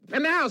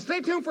And now, stay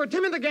tuned for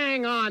Tim and the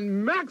Gang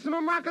on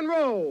Maximum Rock and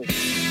Roll.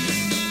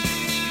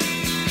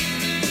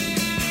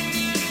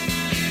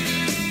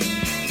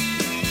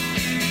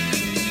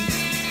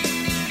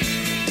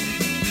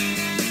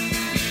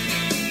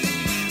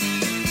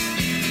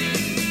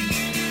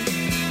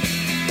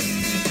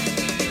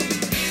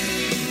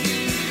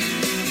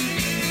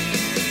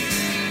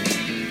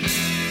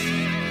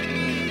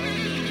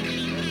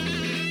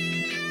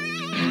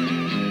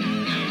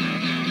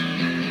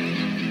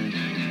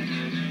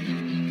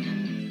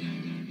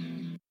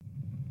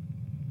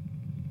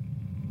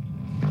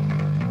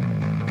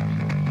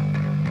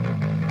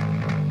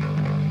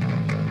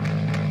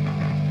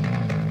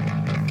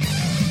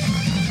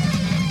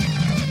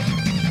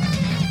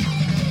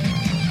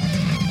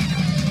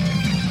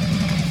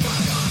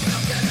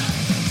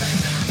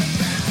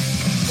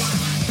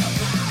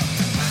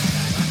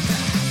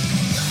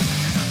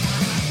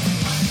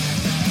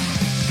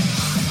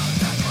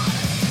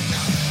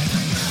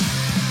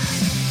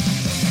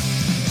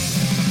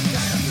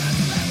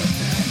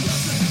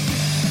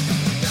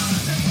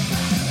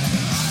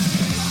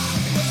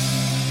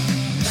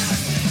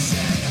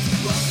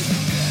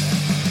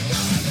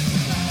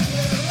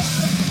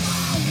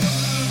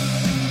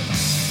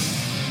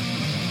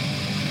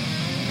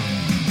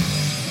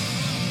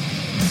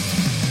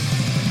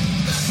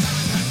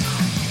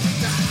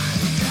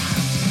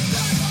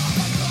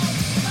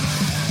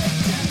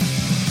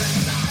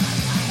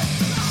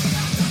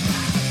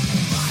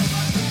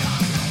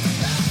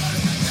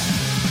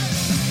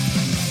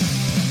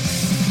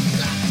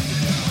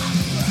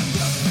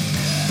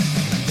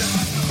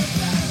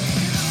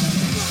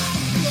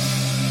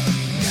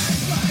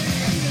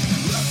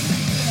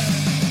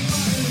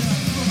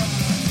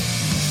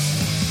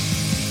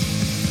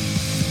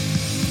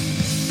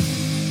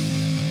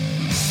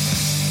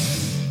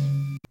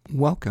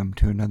 Welcome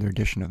to another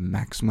edition of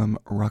Maximum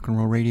Rock and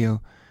Roll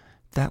Radio.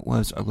 That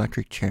was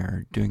Electric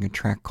Chair doing a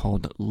track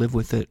called Live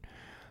With It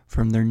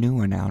from their new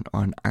one out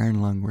on Iron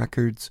Lung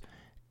Records.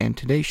 And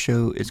today's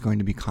show is going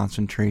to be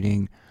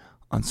concentrating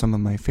on some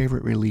of my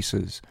favorite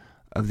releases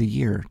of the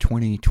year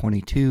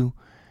 2022.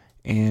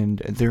 And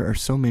there are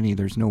so many,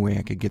 there's no way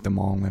I could get them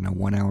all in a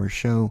 1 hour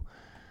show.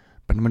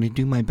 But I'm going to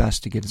do my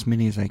best to get as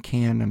many as I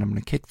can. And I'm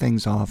going to kick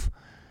things off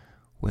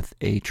with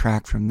a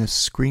track from this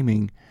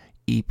Screaming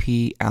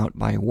EP out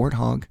by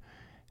Warthog,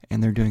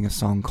 and they're doing a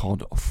song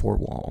called Four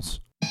Walls.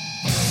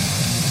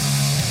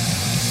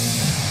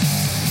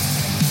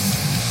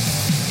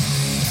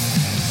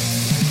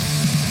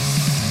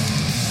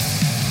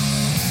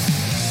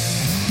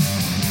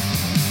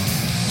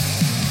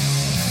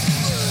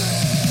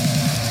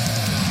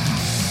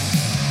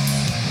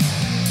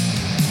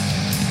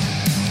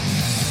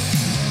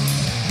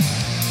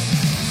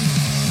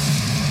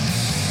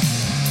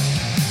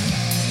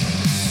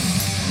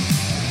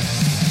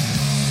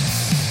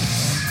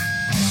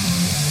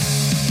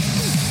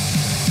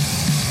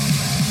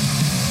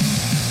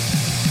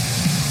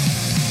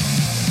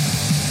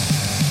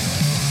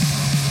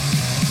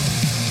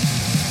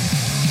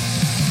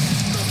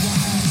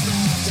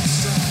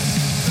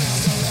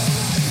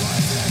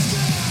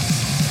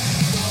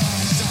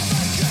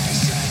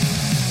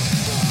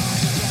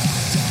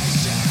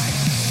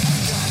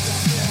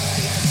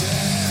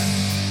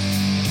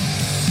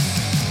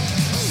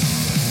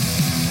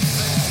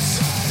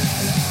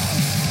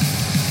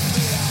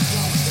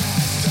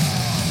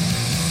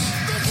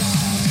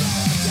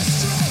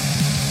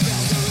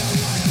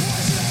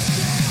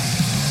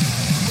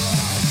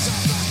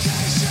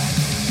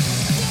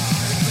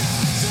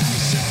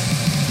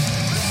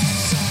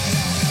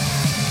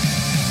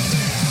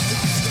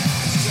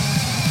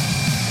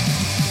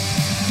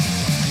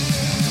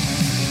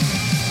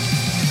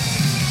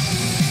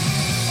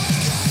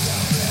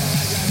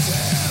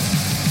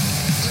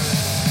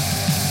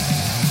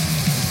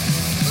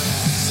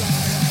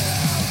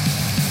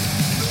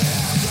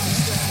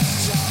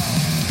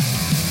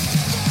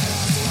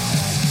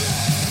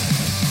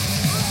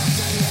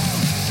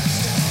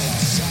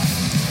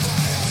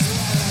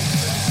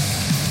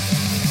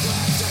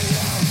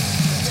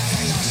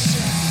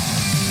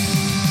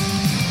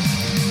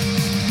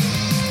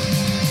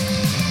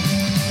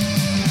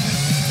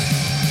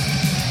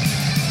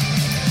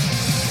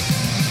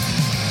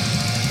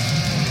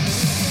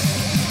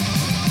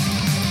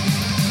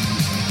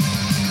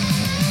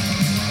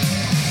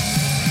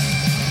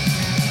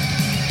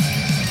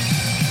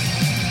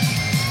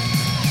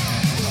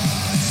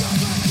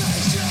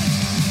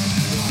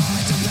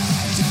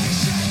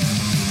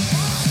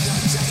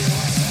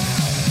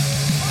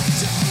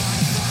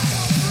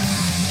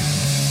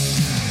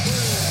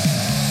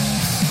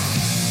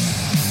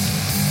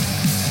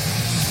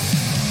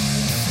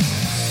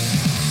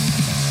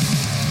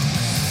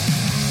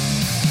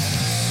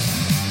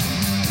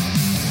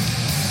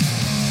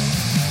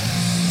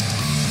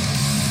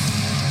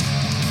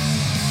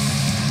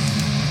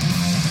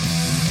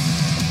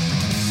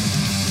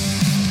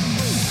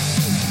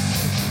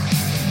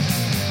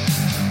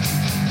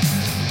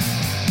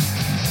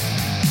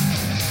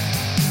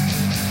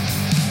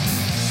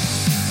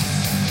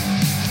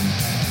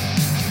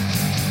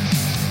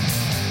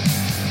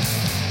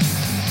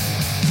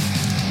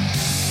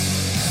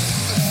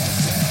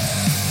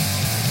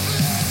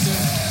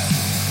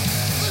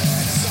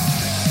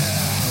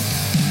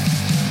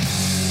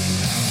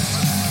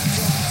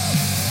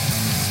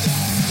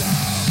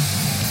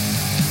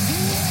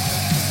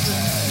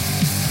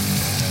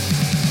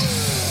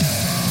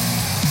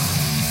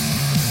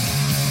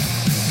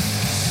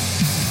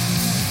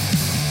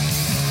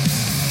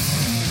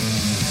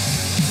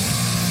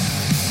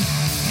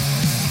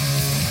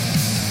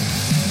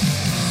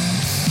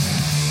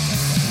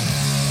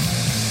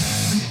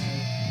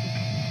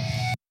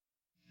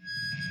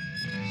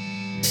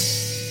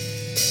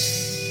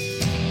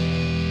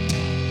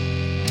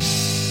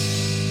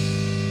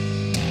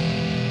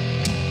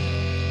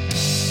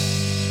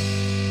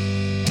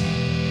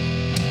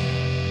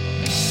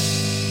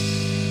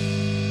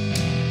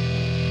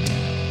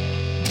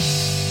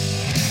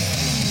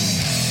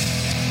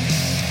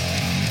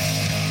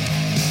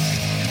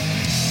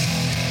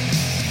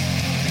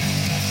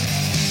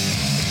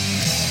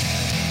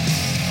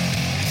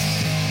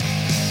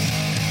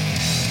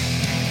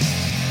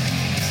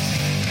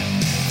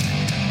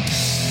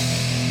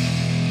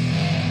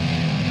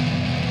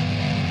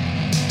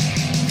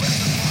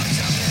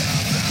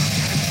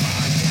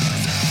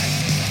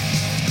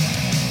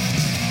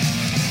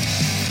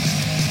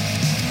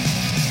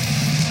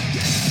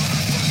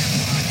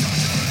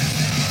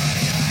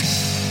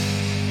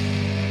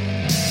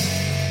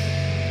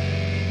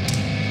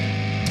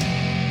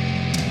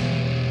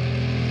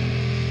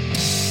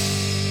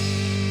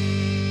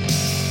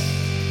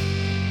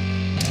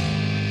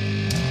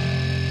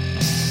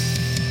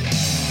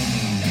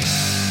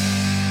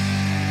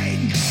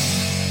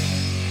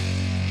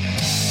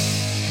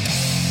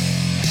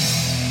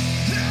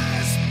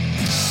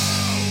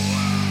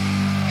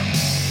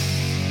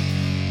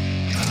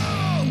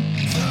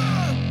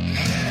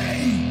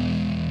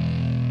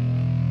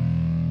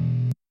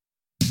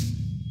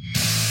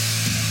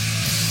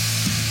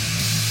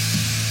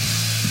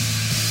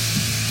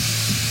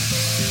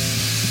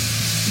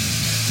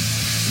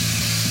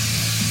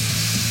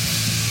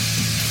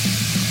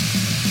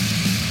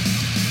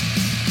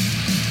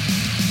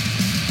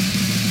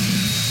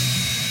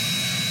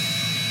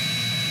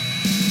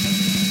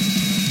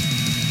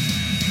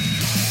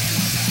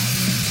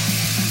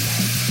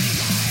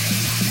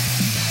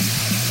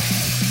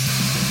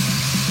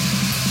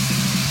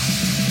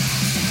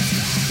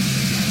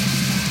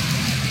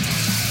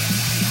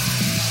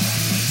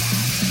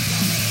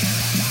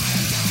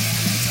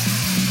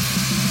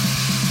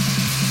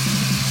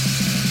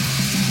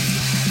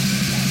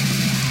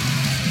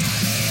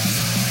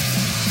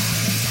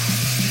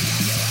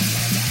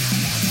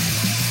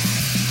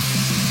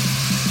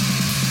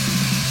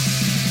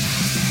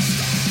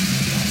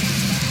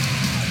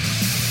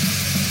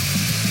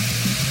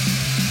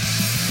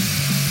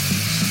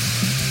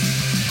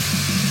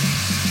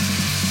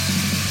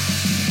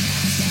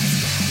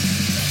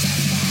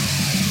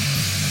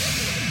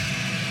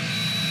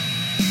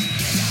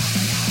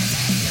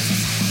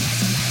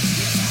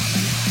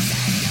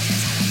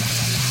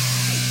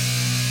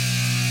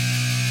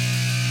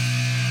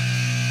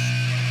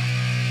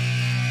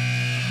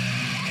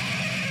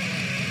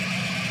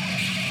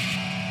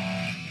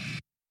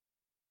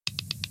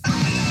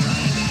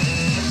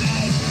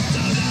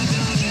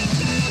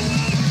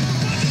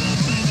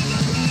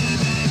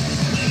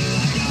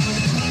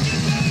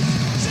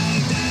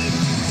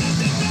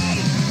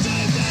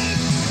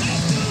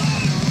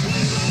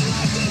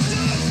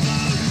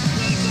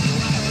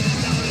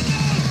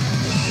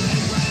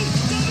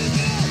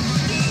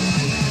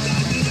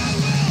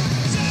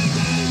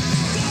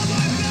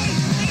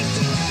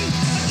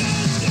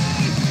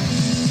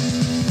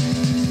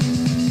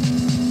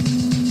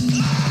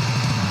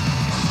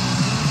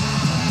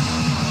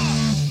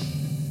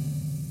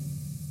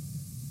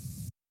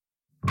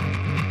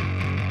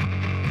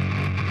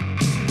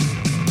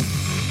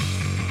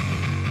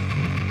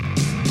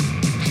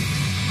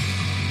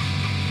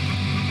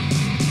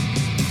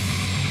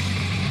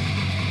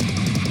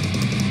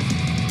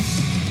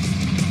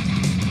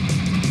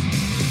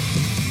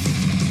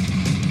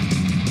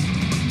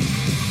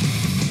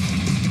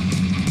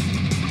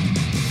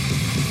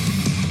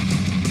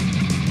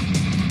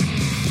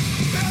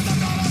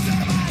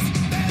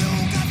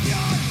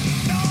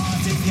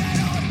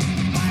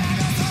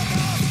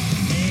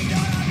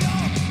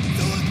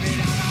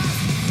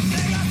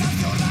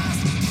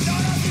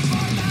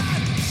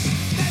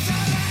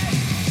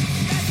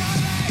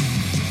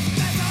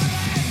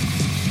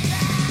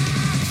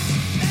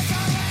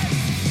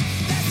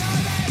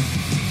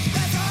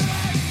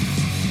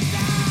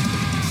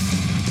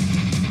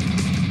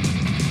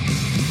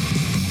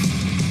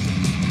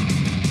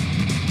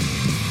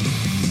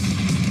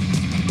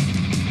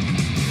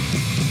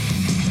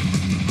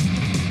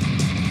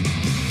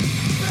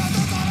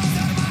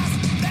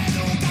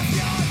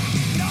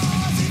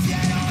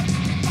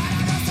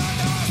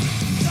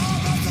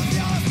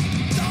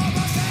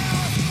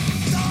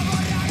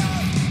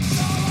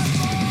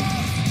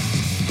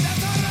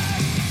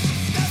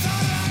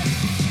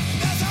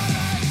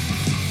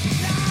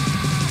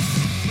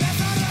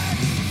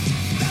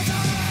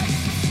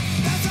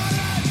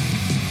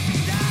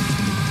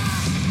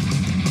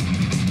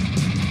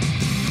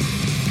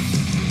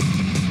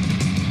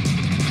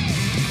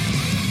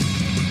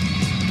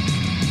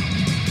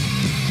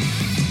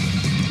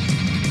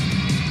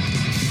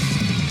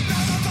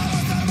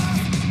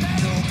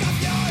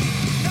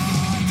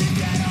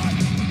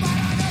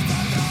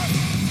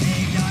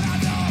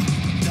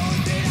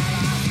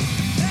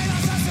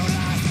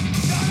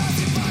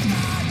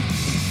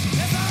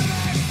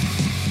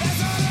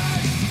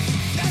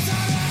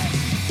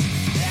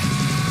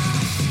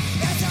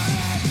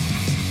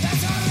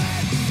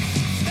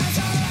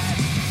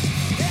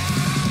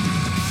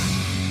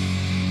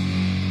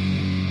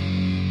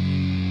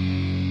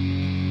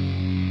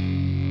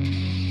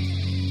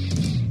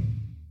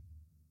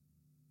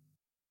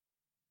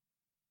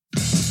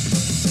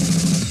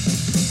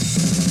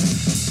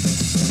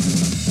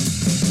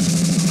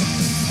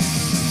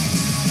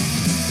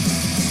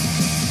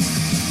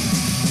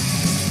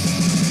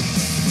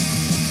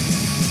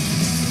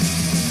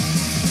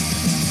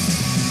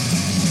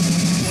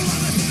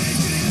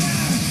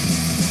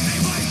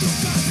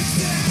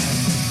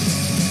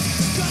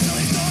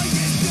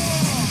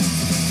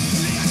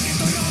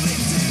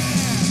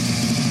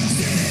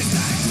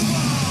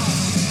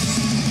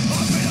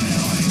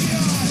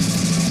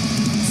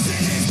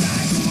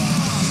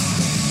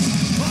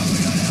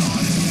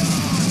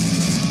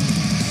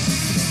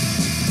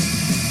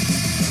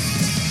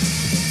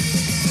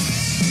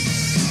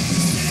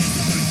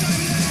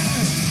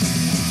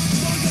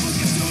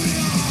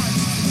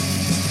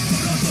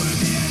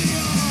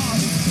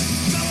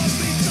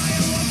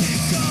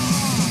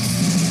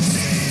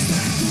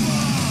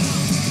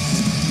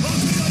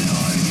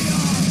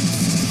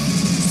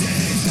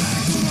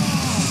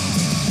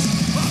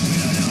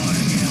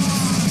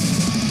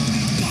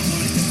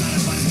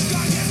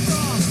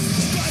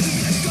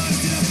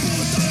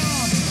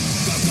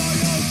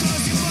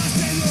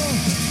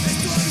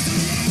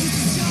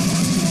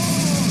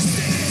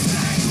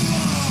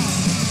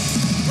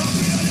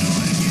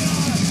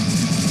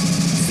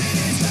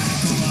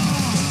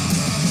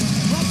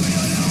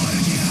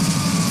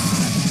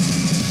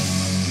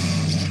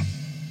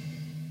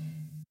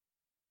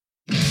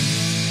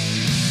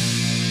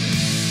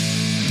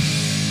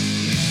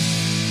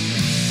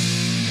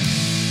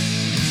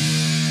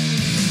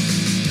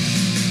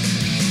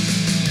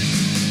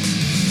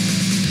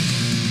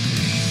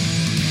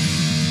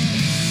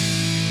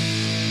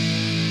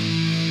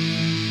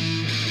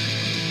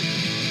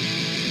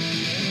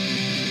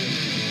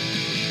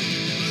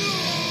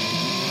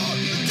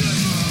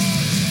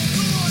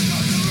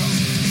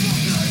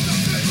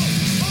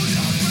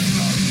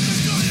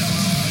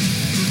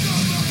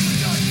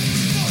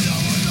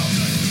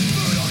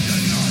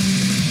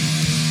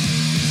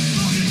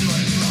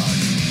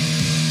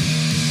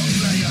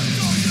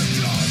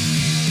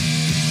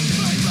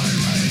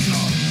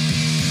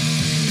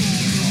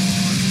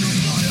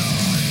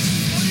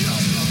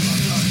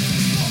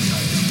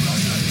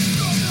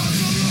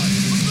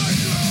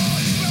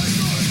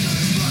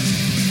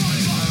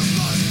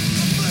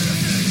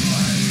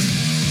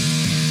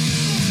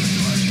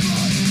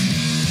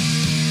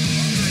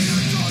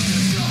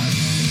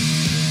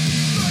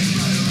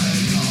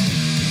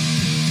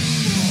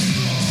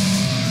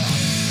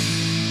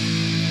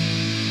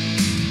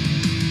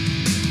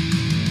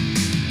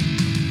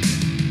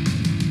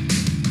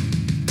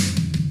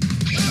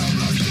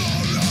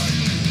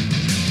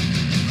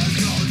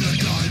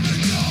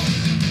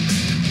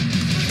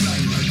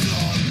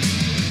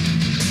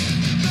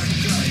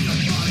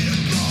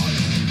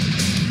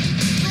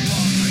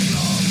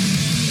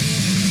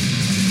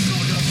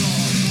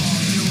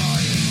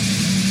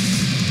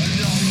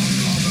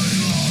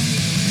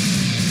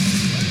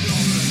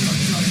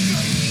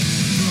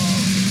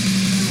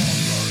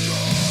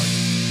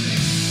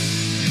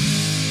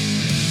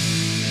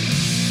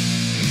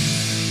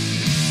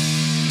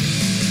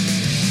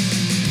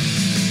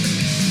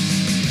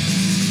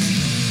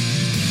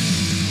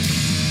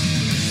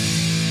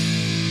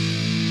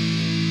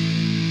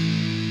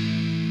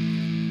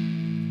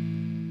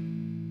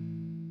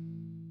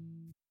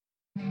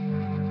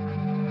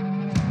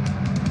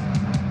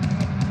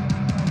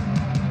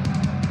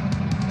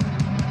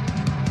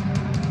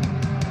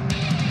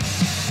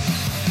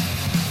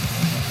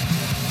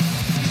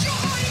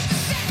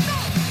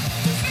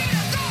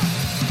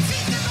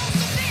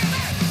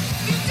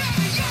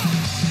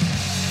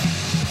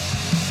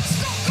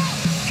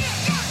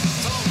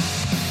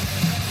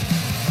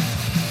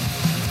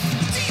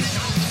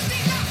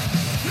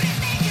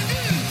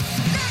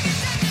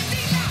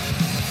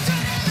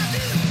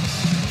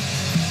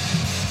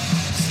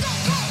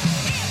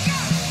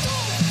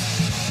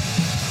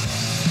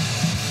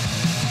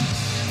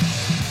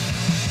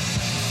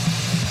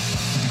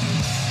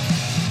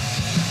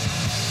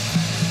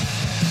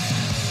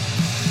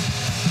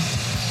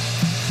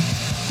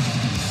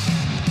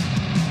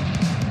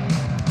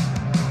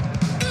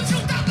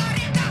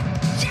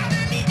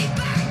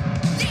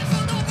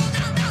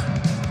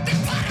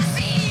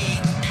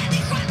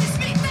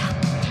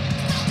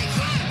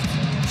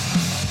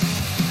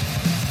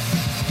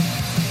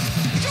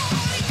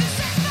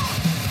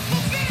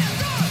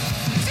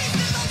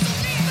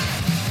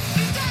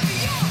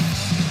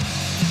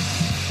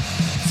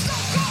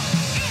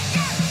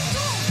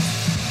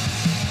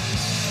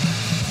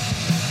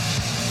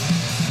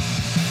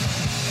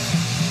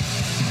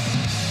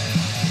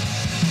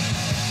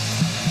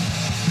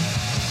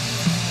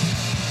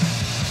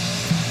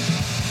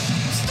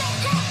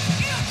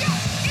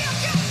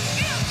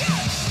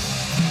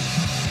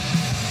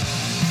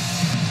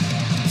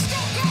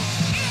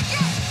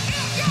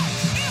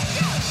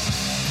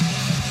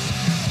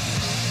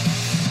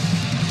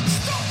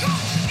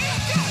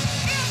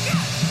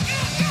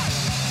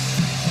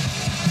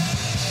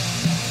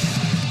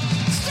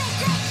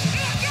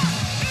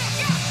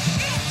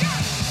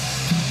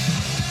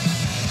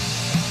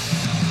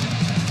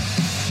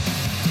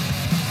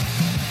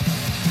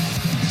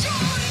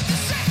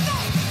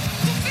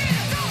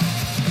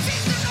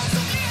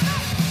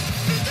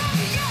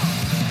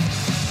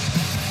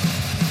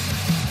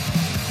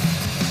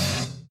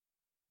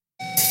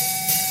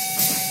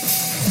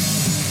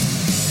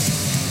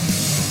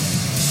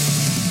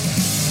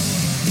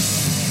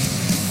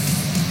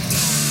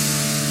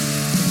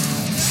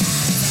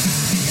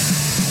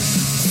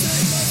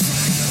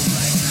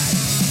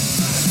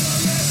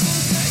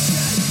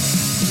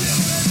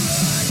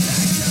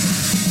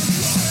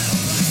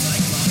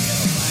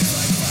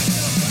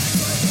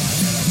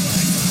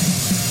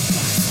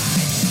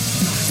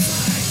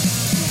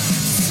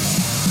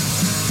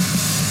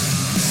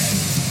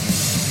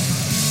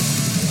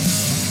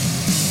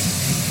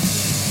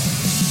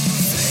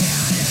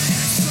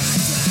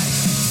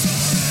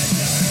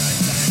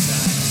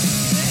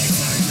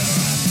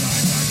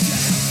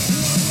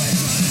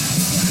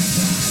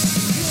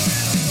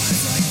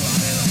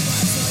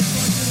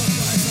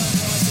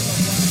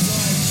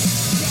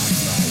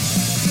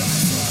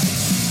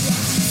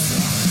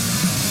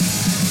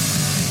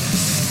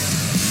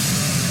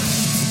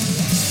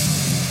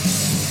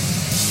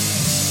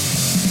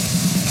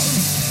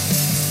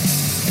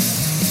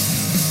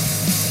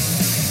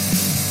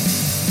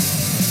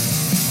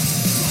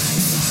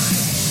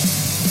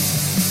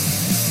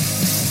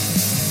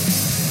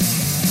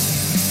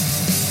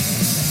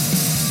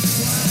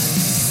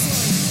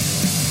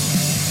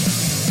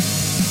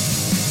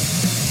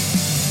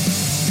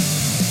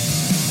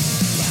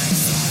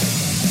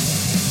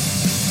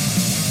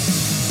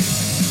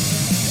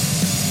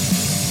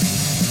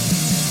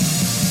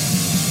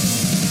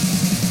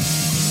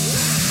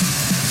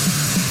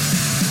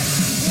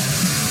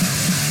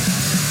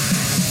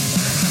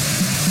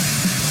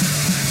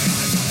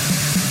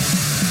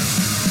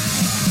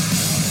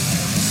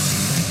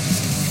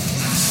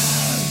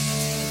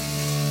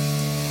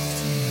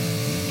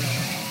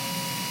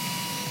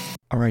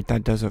 Alright,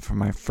 that does it for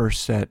my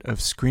first set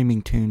of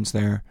screaming tunes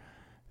there.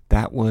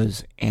 That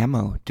was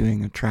Ammo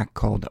doing a track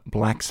called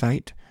Black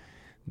Site,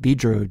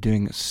 Bidro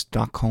doing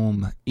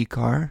Stockholm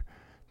Ikar,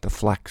 The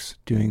Flex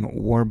doing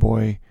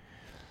Warboy,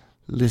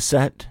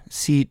 Lisette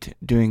Seat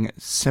doing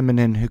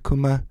Seminen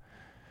Hukuma,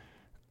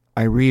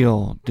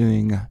 Ireel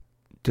doing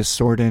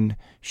Disorden,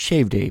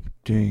 Shaved Ape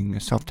doing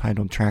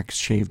self-titled tracks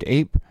Shaved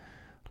Ape,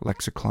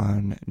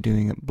 Lexicon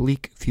doing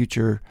Bleak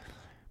Future,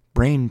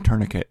 Brain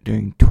Tourniquet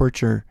doing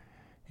Torture,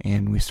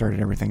 and we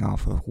started everything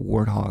off with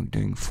Warthog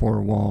doing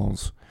Four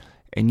Walls.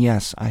 And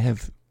yes, I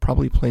have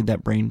probably played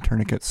that Brain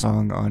Tourniquet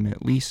song on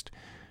at least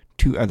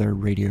 2 other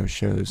radio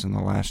shows in the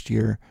last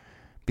year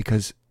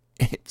because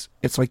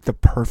it's like the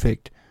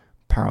perfect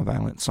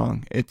Paraviolence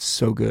song. It's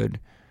so good.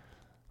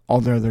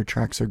 All their other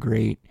tracks are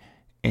great,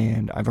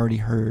 and I've already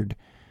heard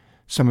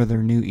some of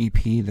their new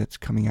EP that's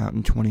coming out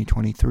in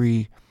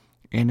 2023,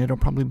 and it'll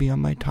probably be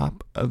on my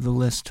top of the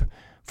list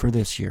for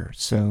this year.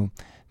 So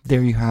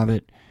there you have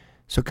it.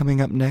 So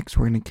coming up next,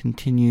 we're going to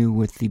continue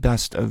with the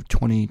best of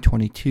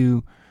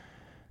 2022.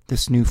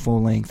 This new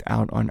full length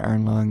out on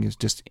Iron Lung is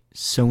just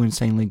so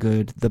insanely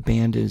good. The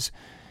band is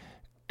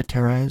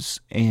Ateraz,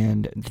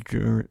 and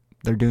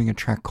they're doing a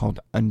track called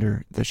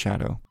Under the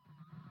Shadow.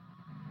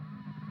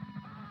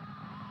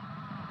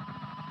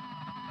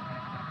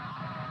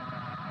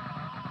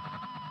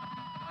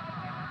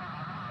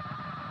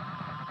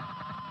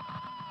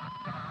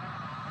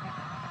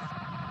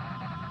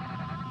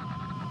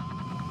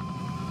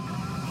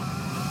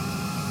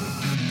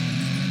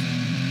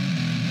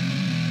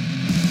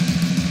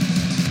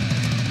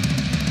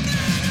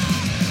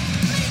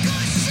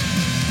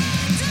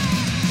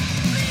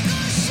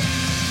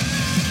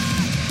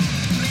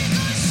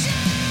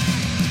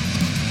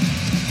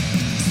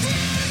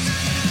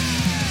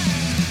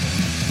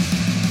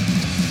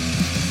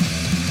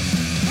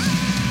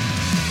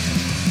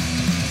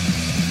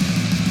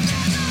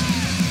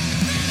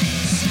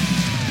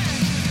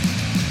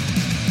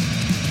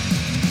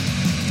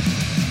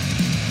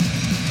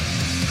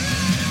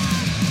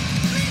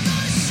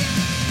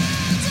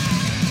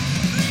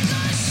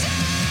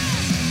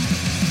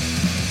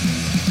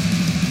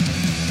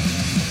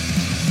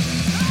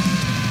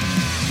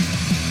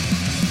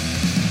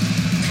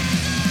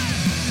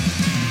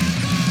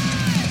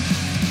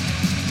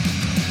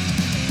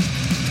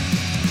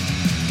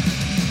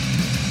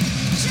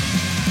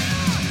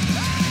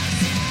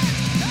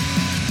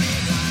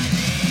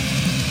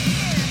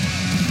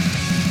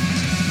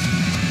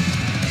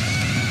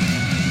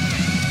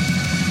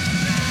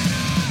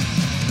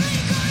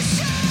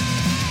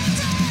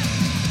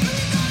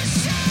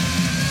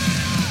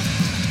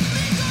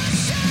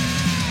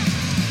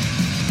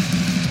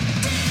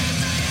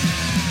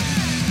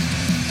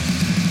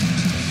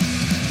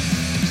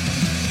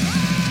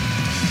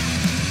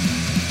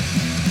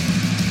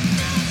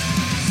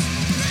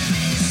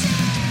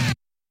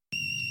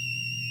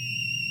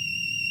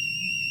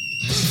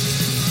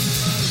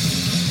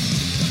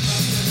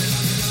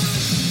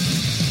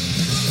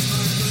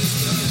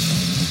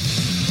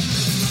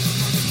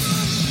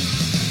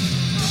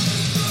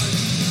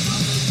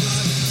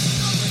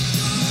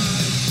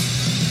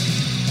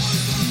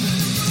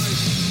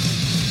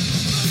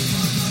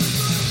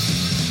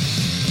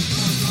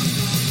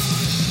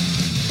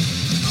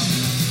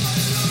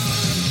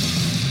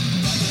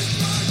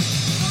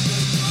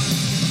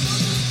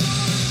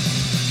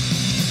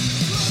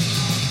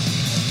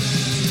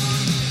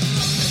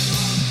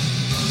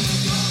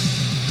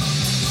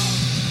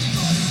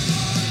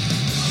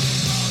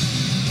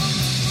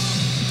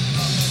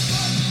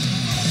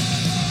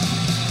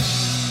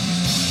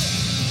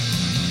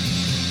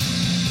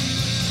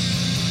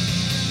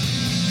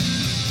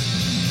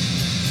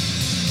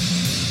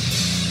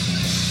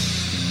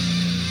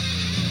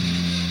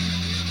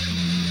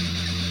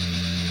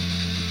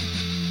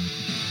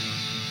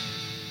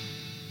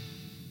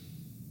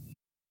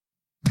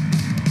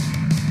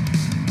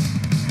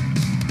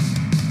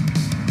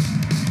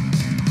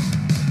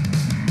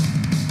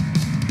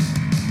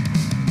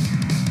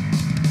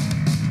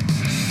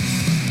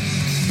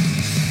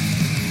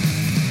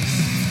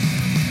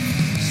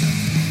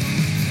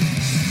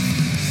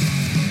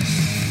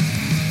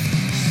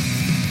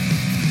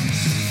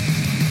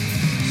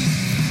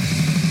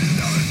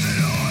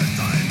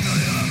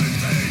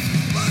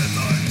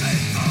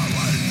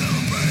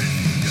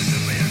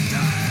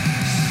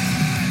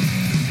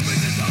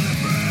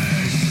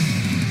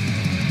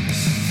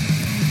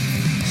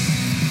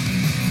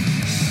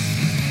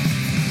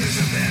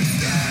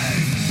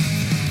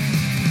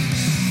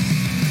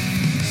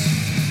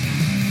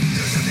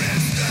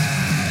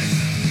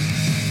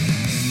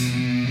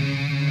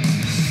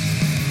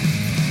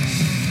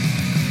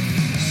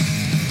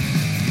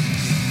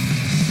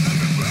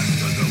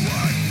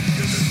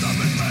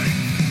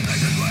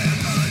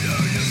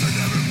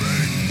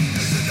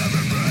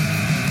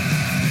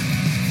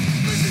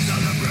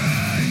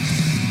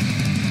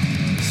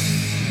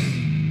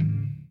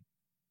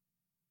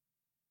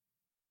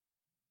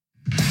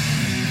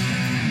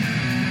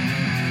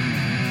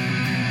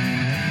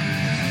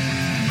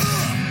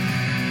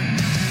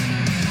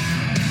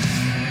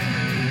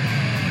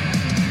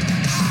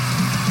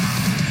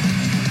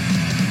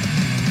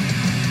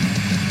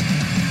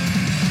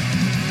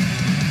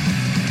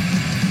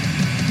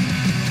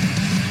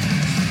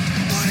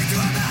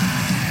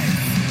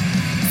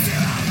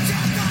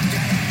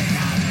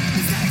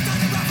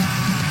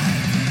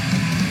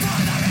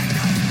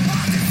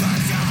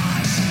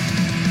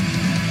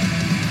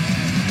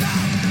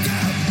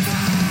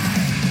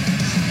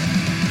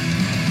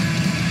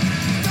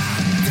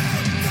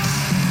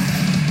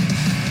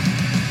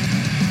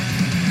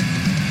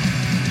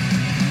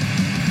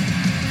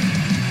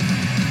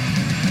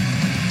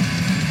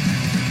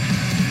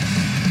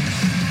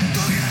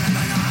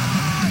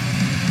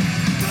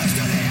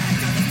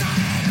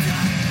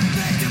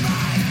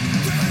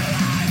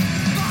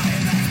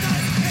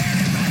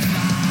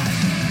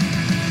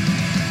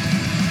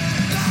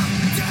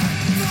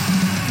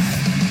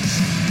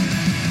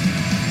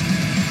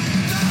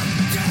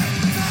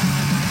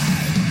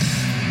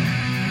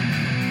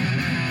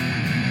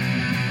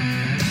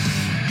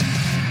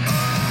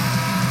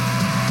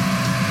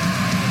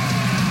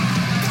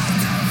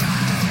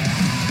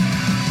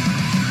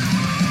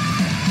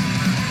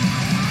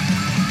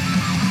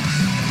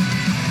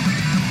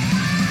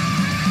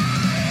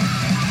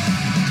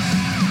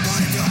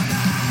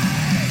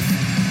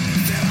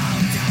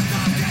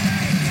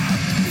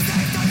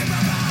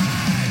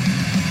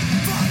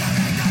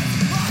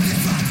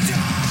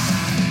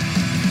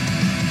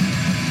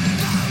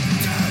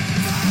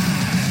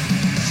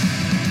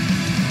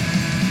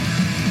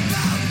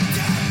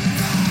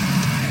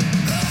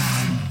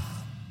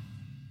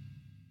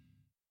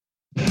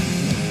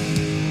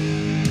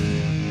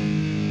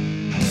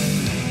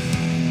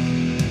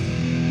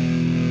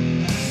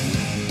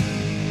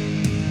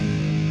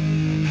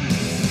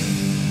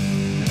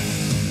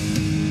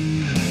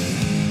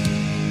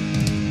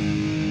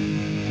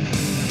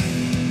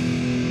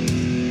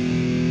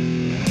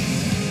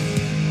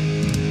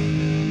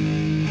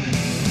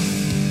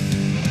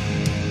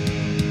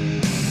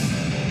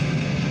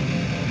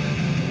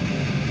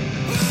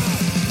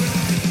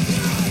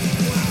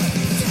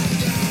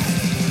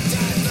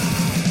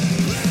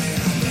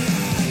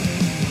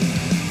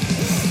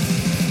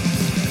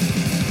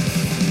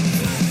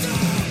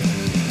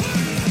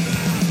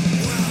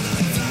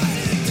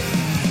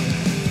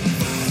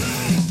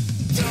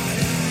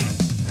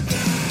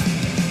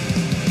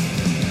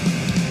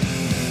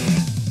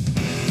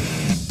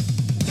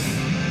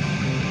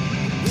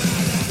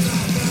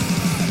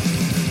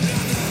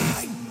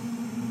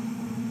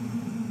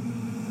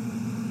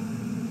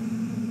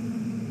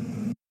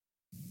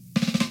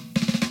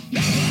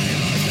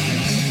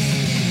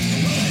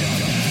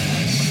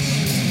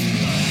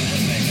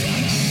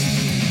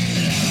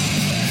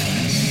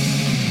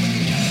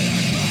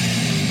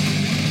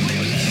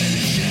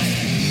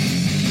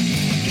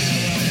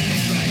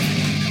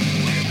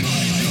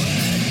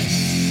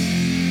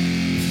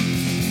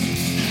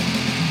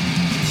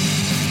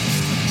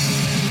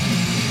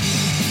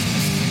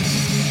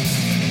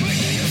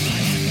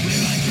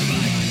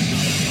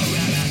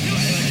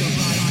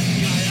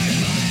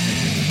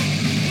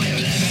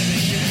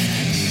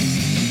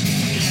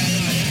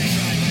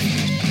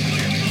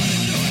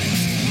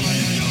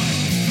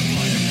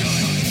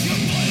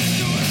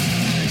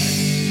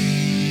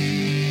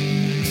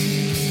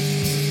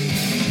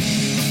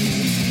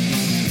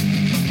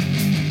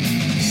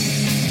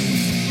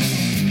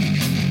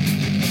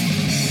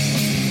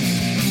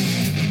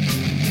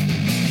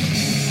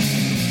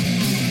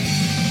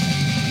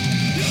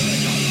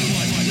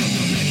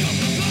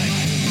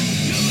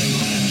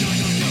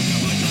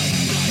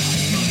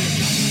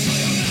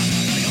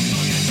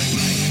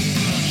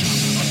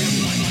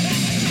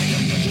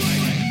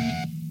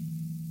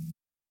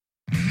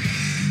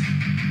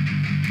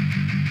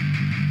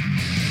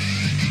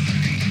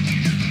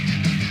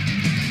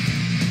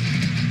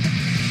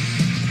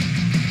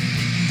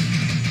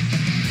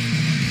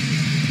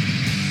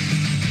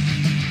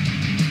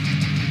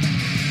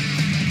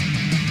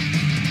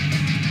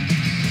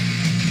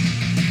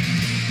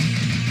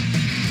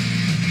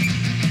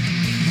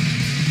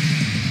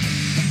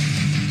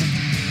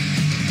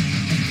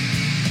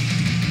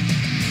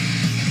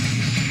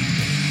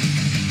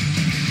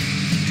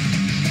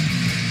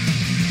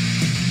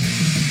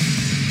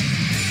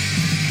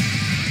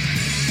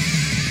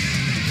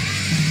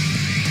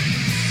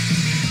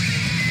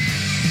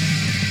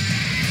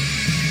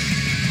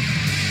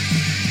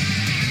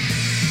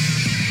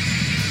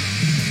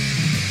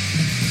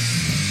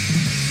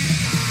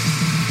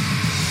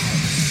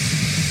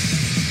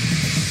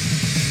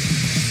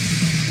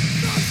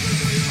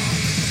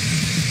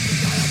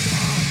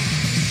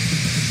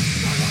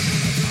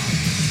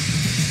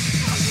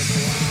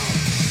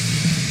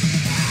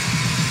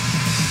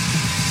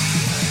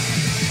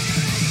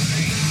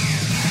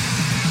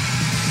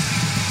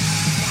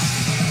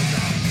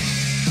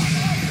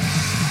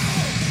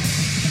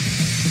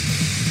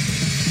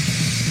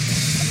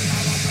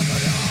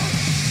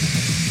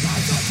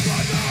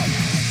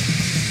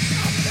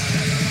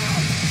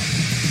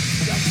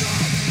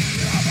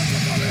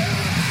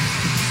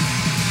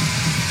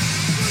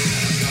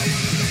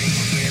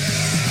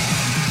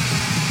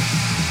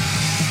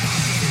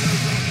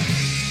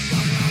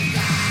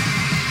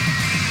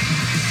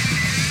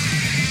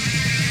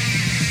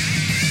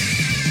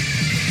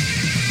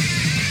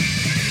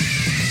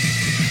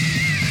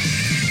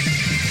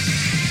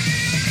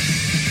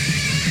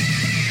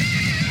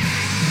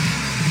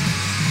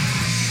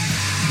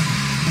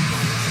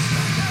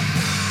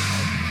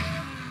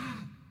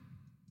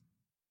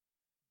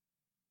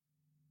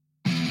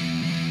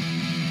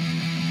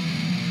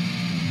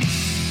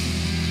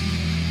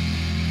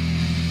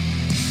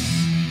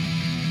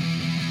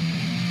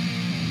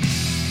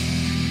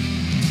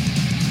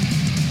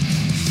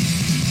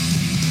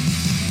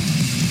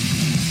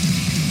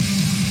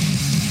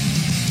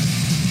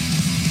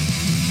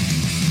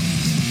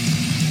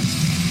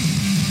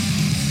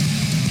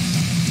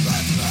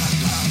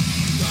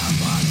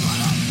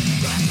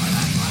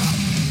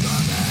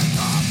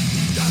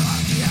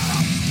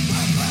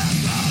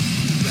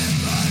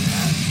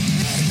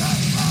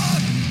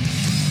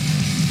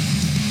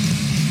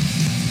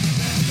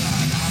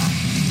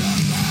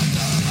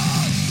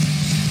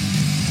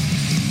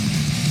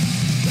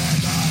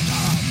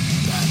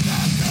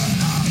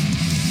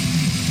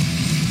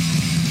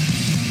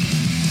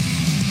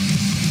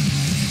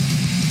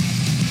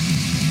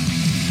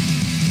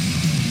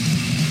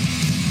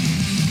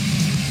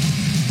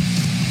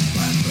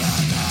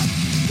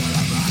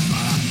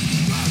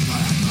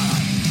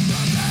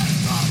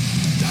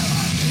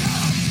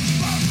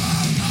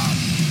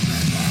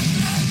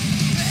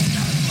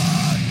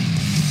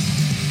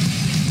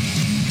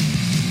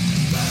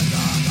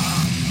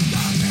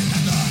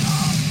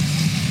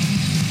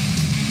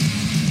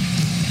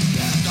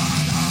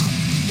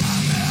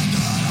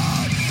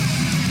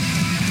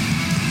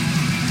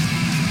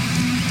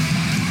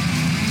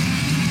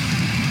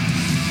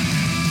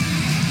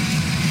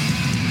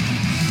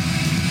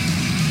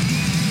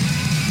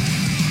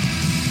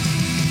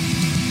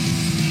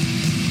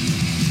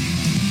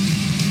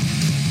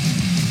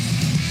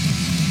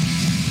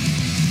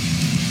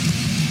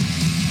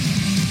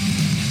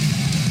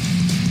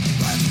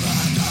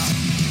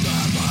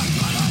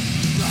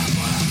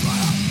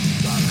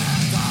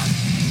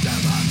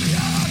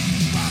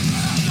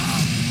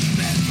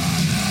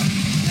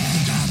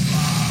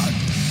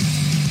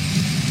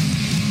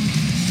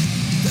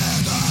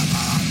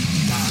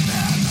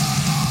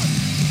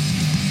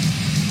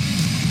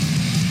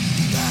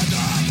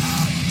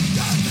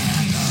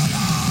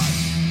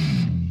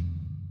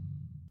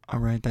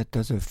 Alright, that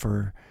does it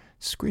for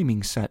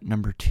Screaming Set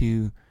number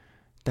 2.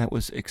 That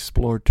was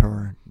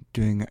Explorator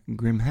doing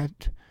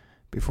Grimhet.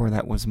 Before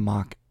that was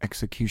Mock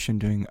Execution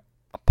doing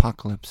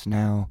Apocalypse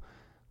Now.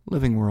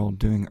 Living World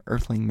doing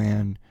Earthling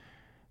Man.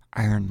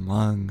 Iron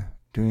Lung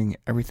doing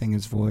Everything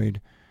is Void.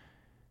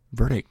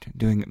 Verdict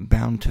doing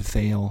Bound to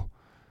Fail.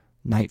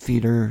 Night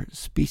Feeder,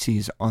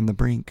 Species on the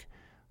Brink.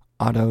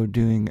 Otto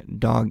doing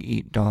Dog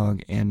Eat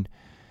Dog. And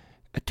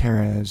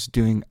Ateraz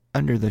doing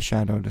Under the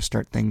Shadow to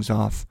start things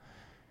off.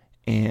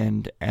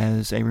 And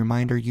as a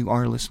reminder, you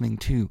are listening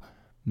to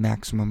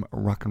Maximum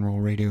Rock and Roll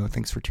Radio.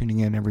 Thanks for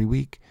tuning in every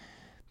week.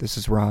 This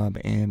is Rob,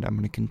 and I'm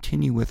going to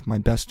continue with my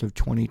best of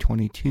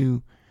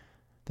 2022.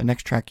 The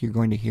next track you're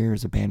going to hear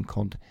is a band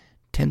called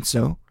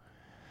Tenso,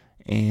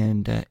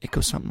 and it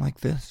goes something like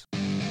this.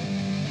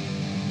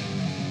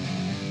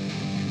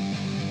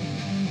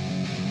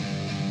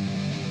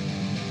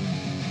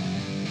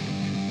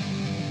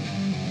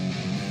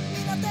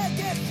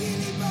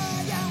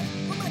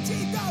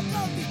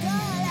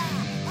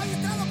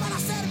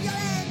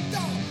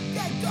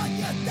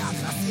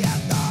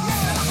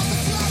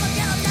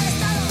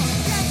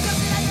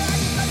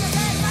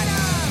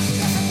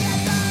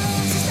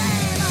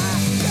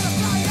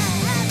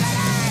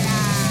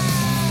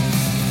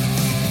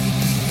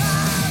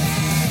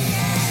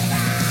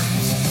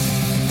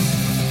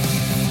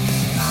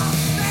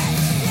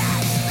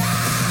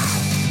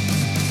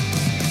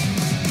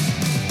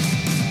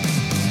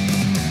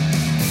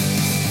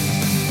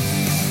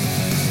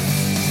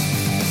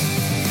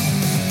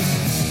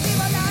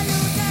 Viva la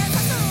luces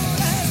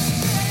azules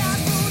de las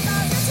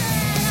putas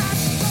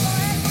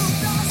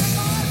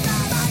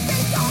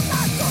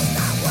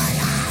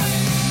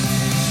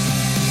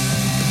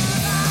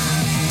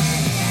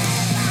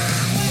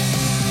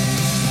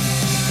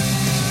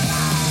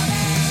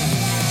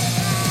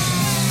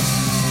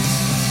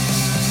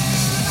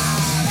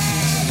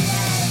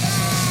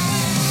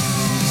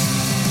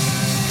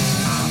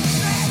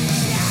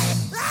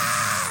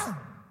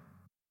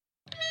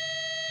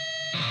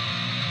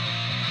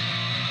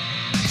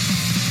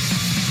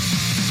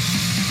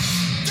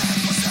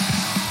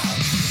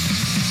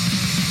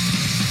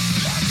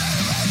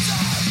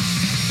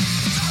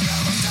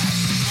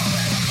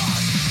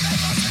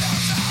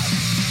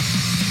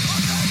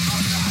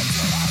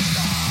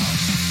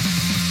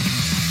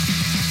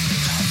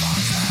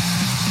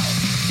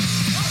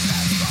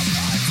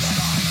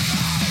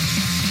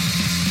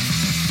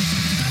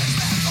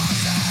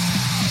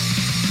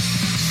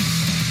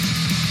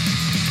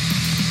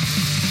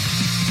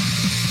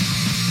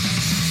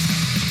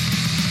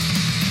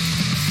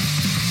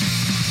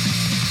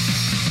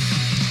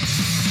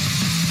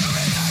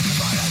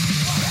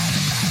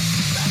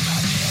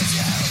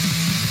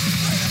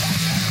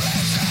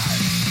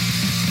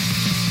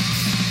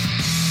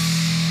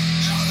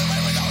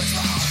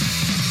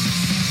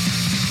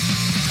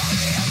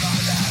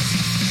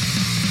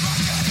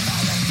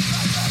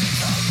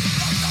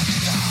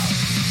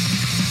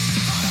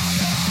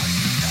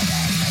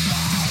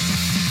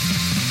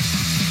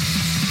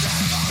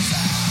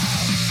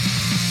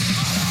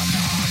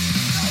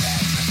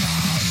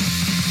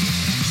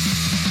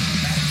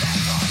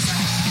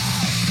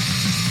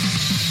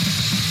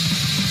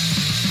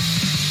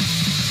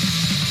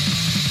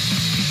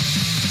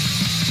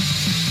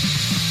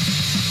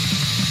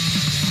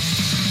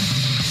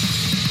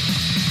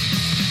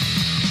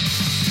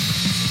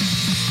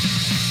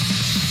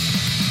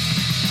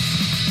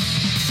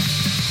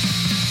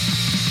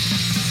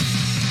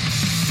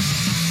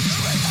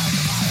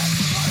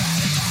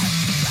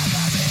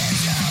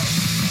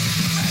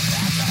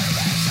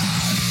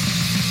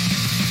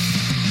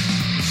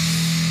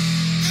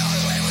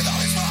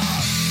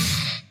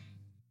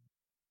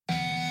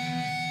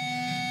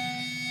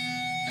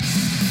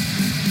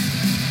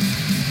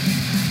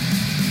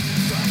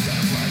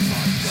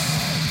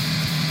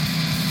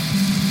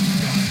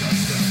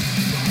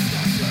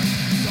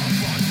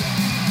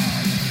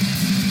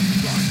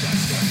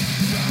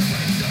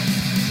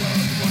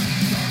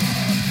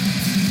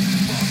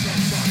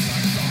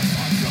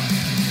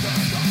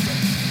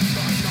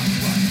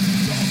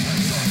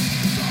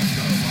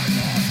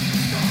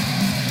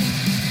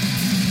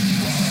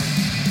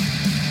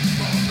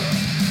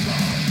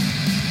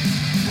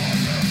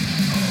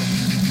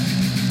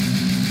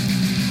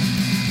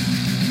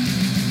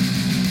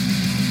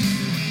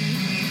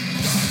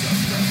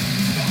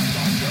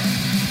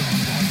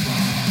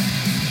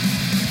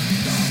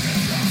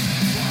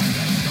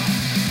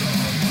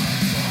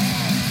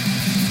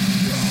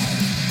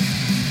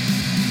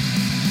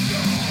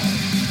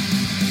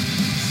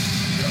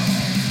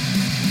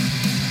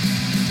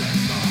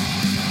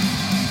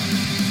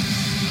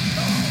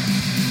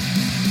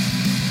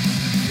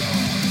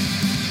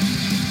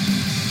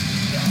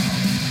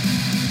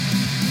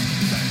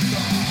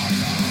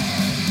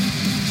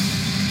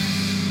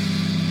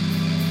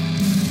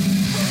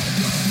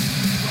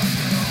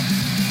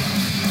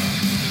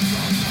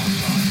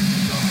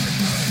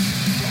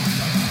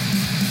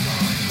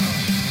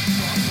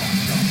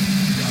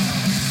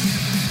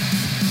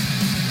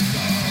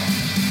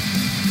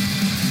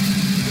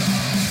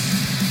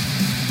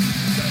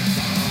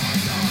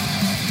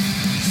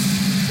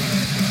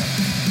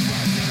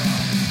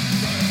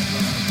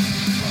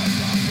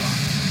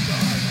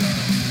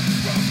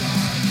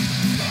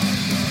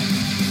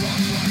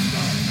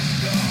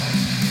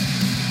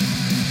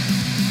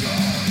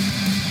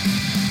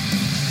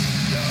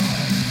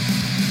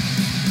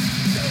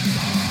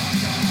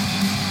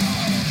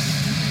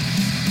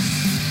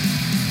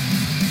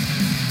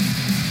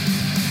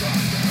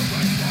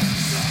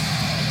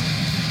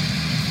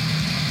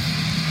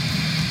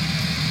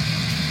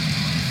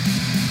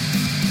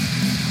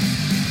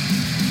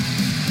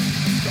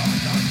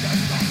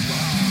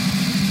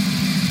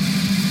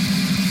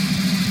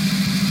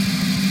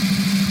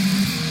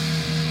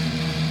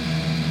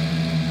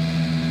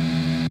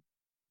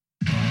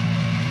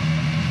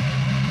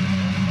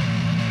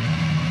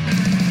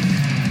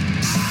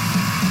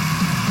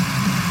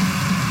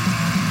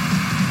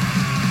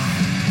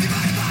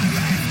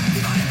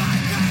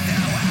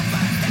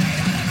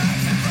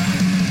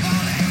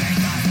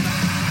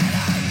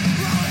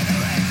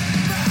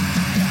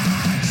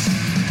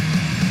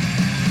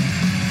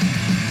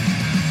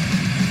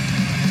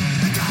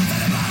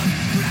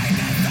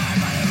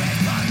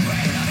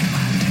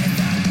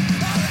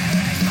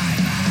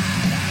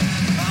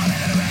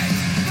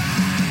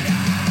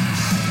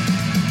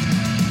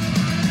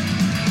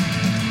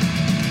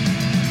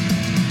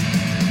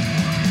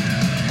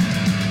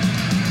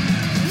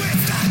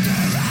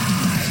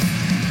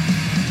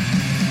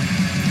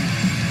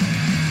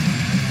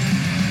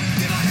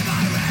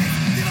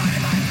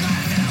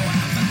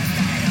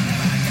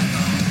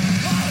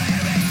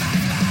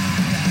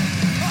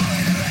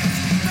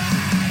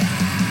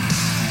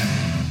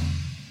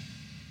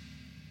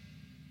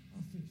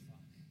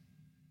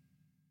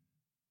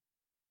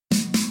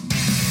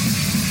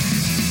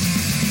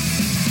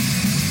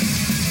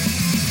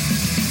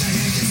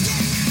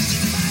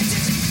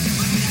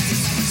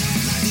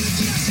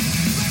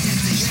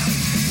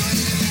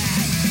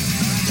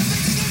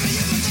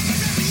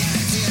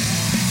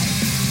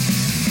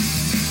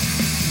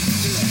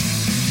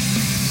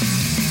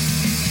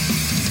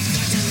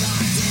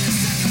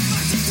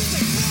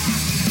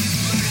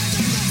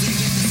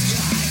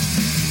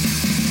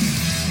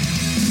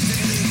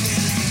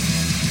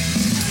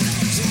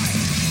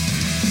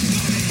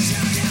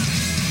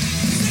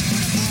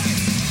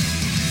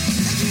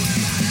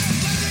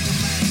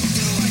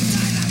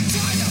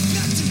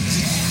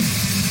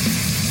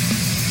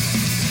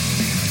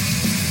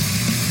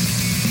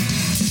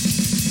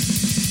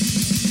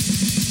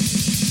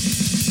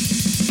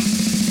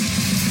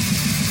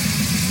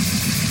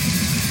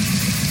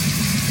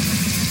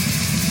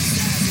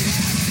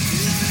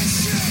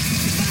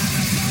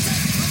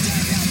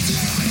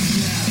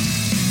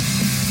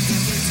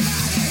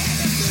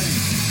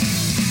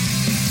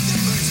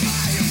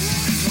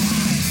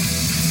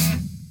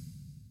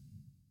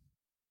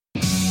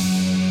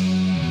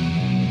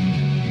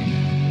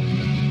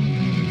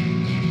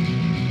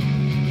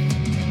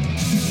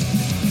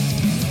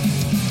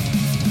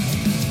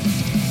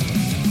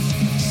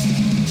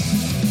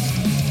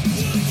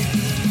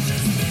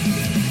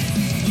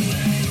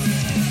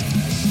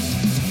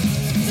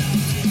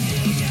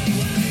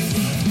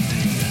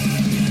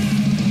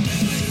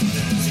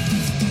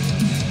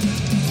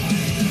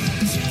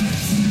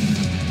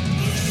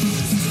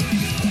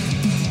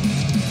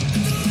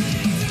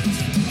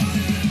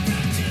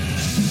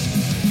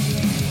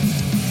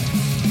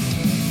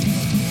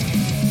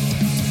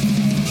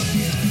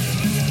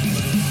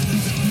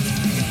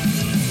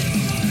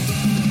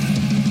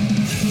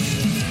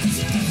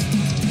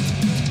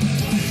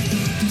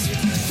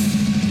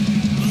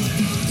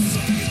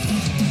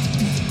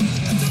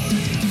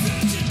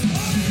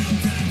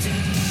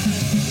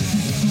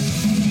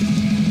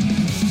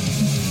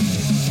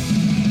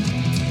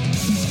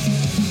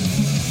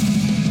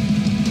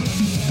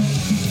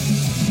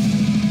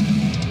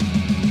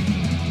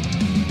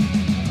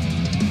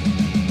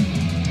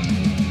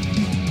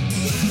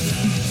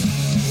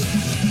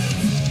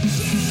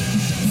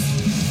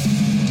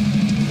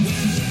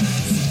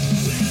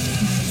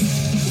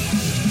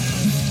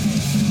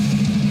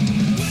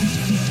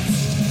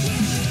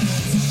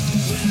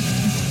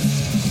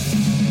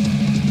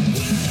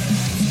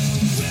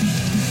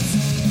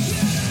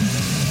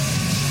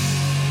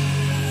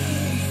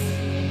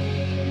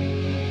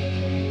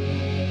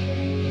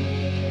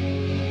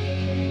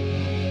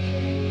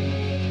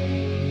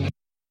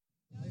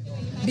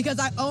because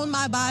I own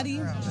my body.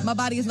 My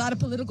body is not a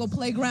political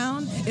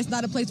playground. It's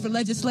not a place for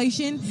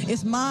legislation.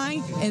 It's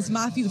mine, and it's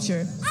my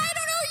future. I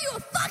don't owe you a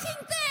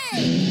fucking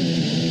thing!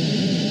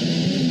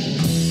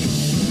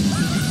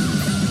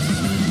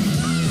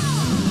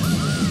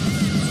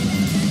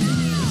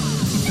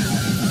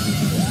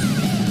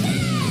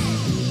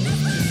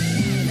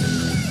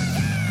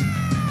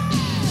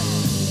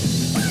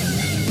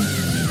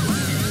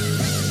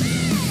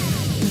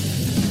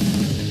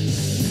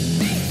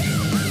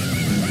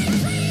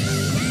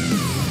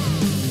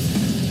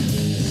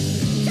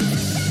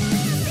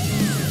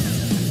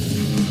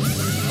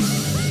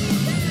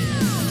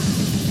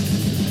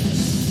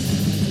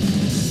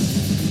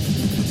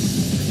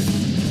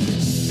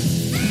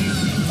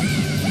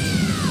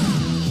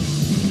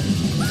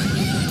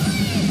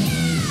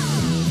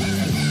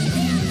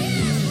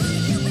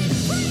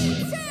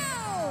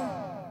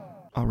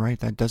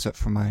 That does it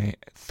for my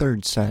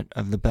third set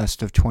of the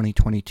best of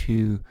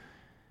 2022.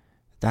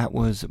 That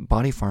was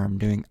Body Farm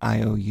doing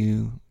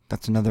IOU.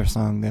 That's another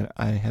song that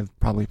I have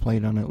probably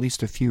played on at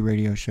least a few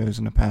radio shows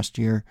in the past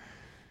year.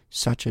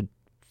 Such a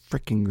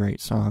freaking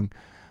great song.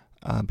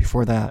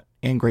 Before that,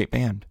 and great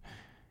band.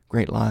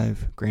 Great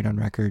live, great on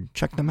record.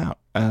 Check them out.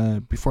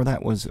 Before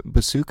that was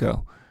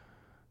Basuko,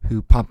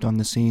 who popped on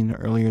the scene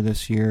earlier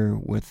this year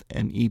with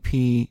an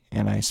EP,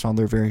 and I saw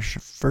their very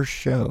first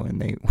show,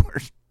 and they were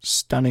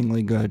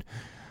stunningly good.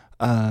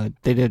 They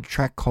did a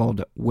track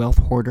called Wealth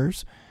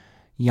Hoarders,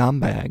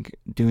 Yambag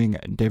doing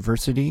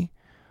Diversity,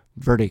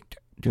 Verdict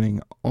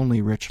doing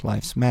Only Rich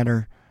Lives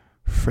Matter,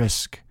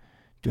 Frisk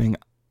doing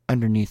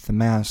Underneath the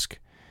Mask,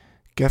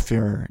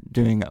 Geffen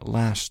doing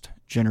Last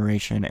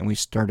Generation, and we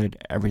started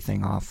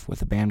everything off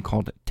with a band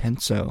called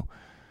Tenso.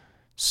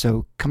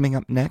 So coming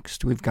up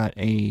next, we've got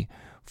a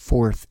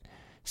fourth,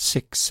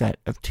 sixth set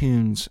of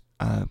tunes.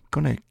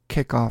 Gonna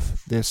kick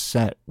off this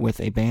set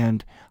with a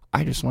band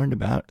I just learned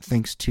about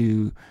thanks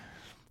to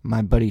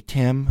my buddy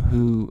Tim,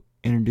 who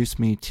introduced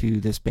me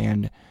to this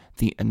band,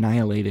 The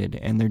Annihilated,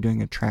 and they're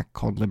doing a track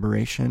called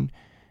Liberation.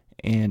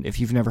 And if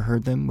you've never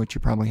heard them, which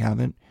you probably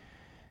haven't,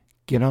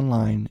 get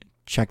online,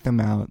 check them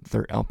out.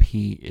 Their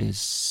LP is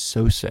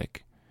so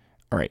sick.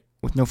 All right,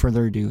 with no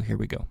further ado, here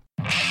we go.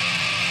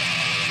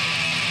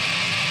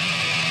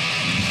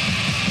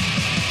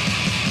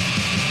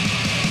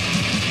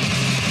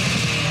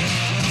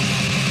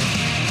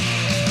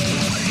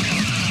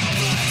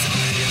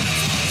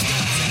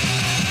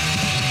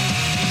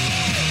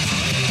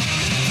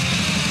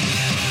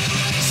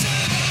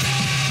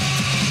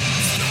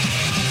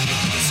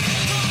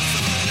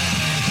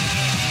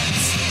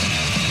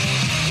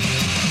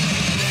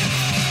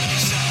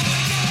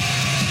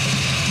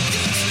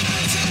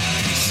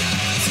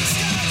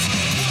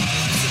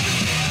 Liberation.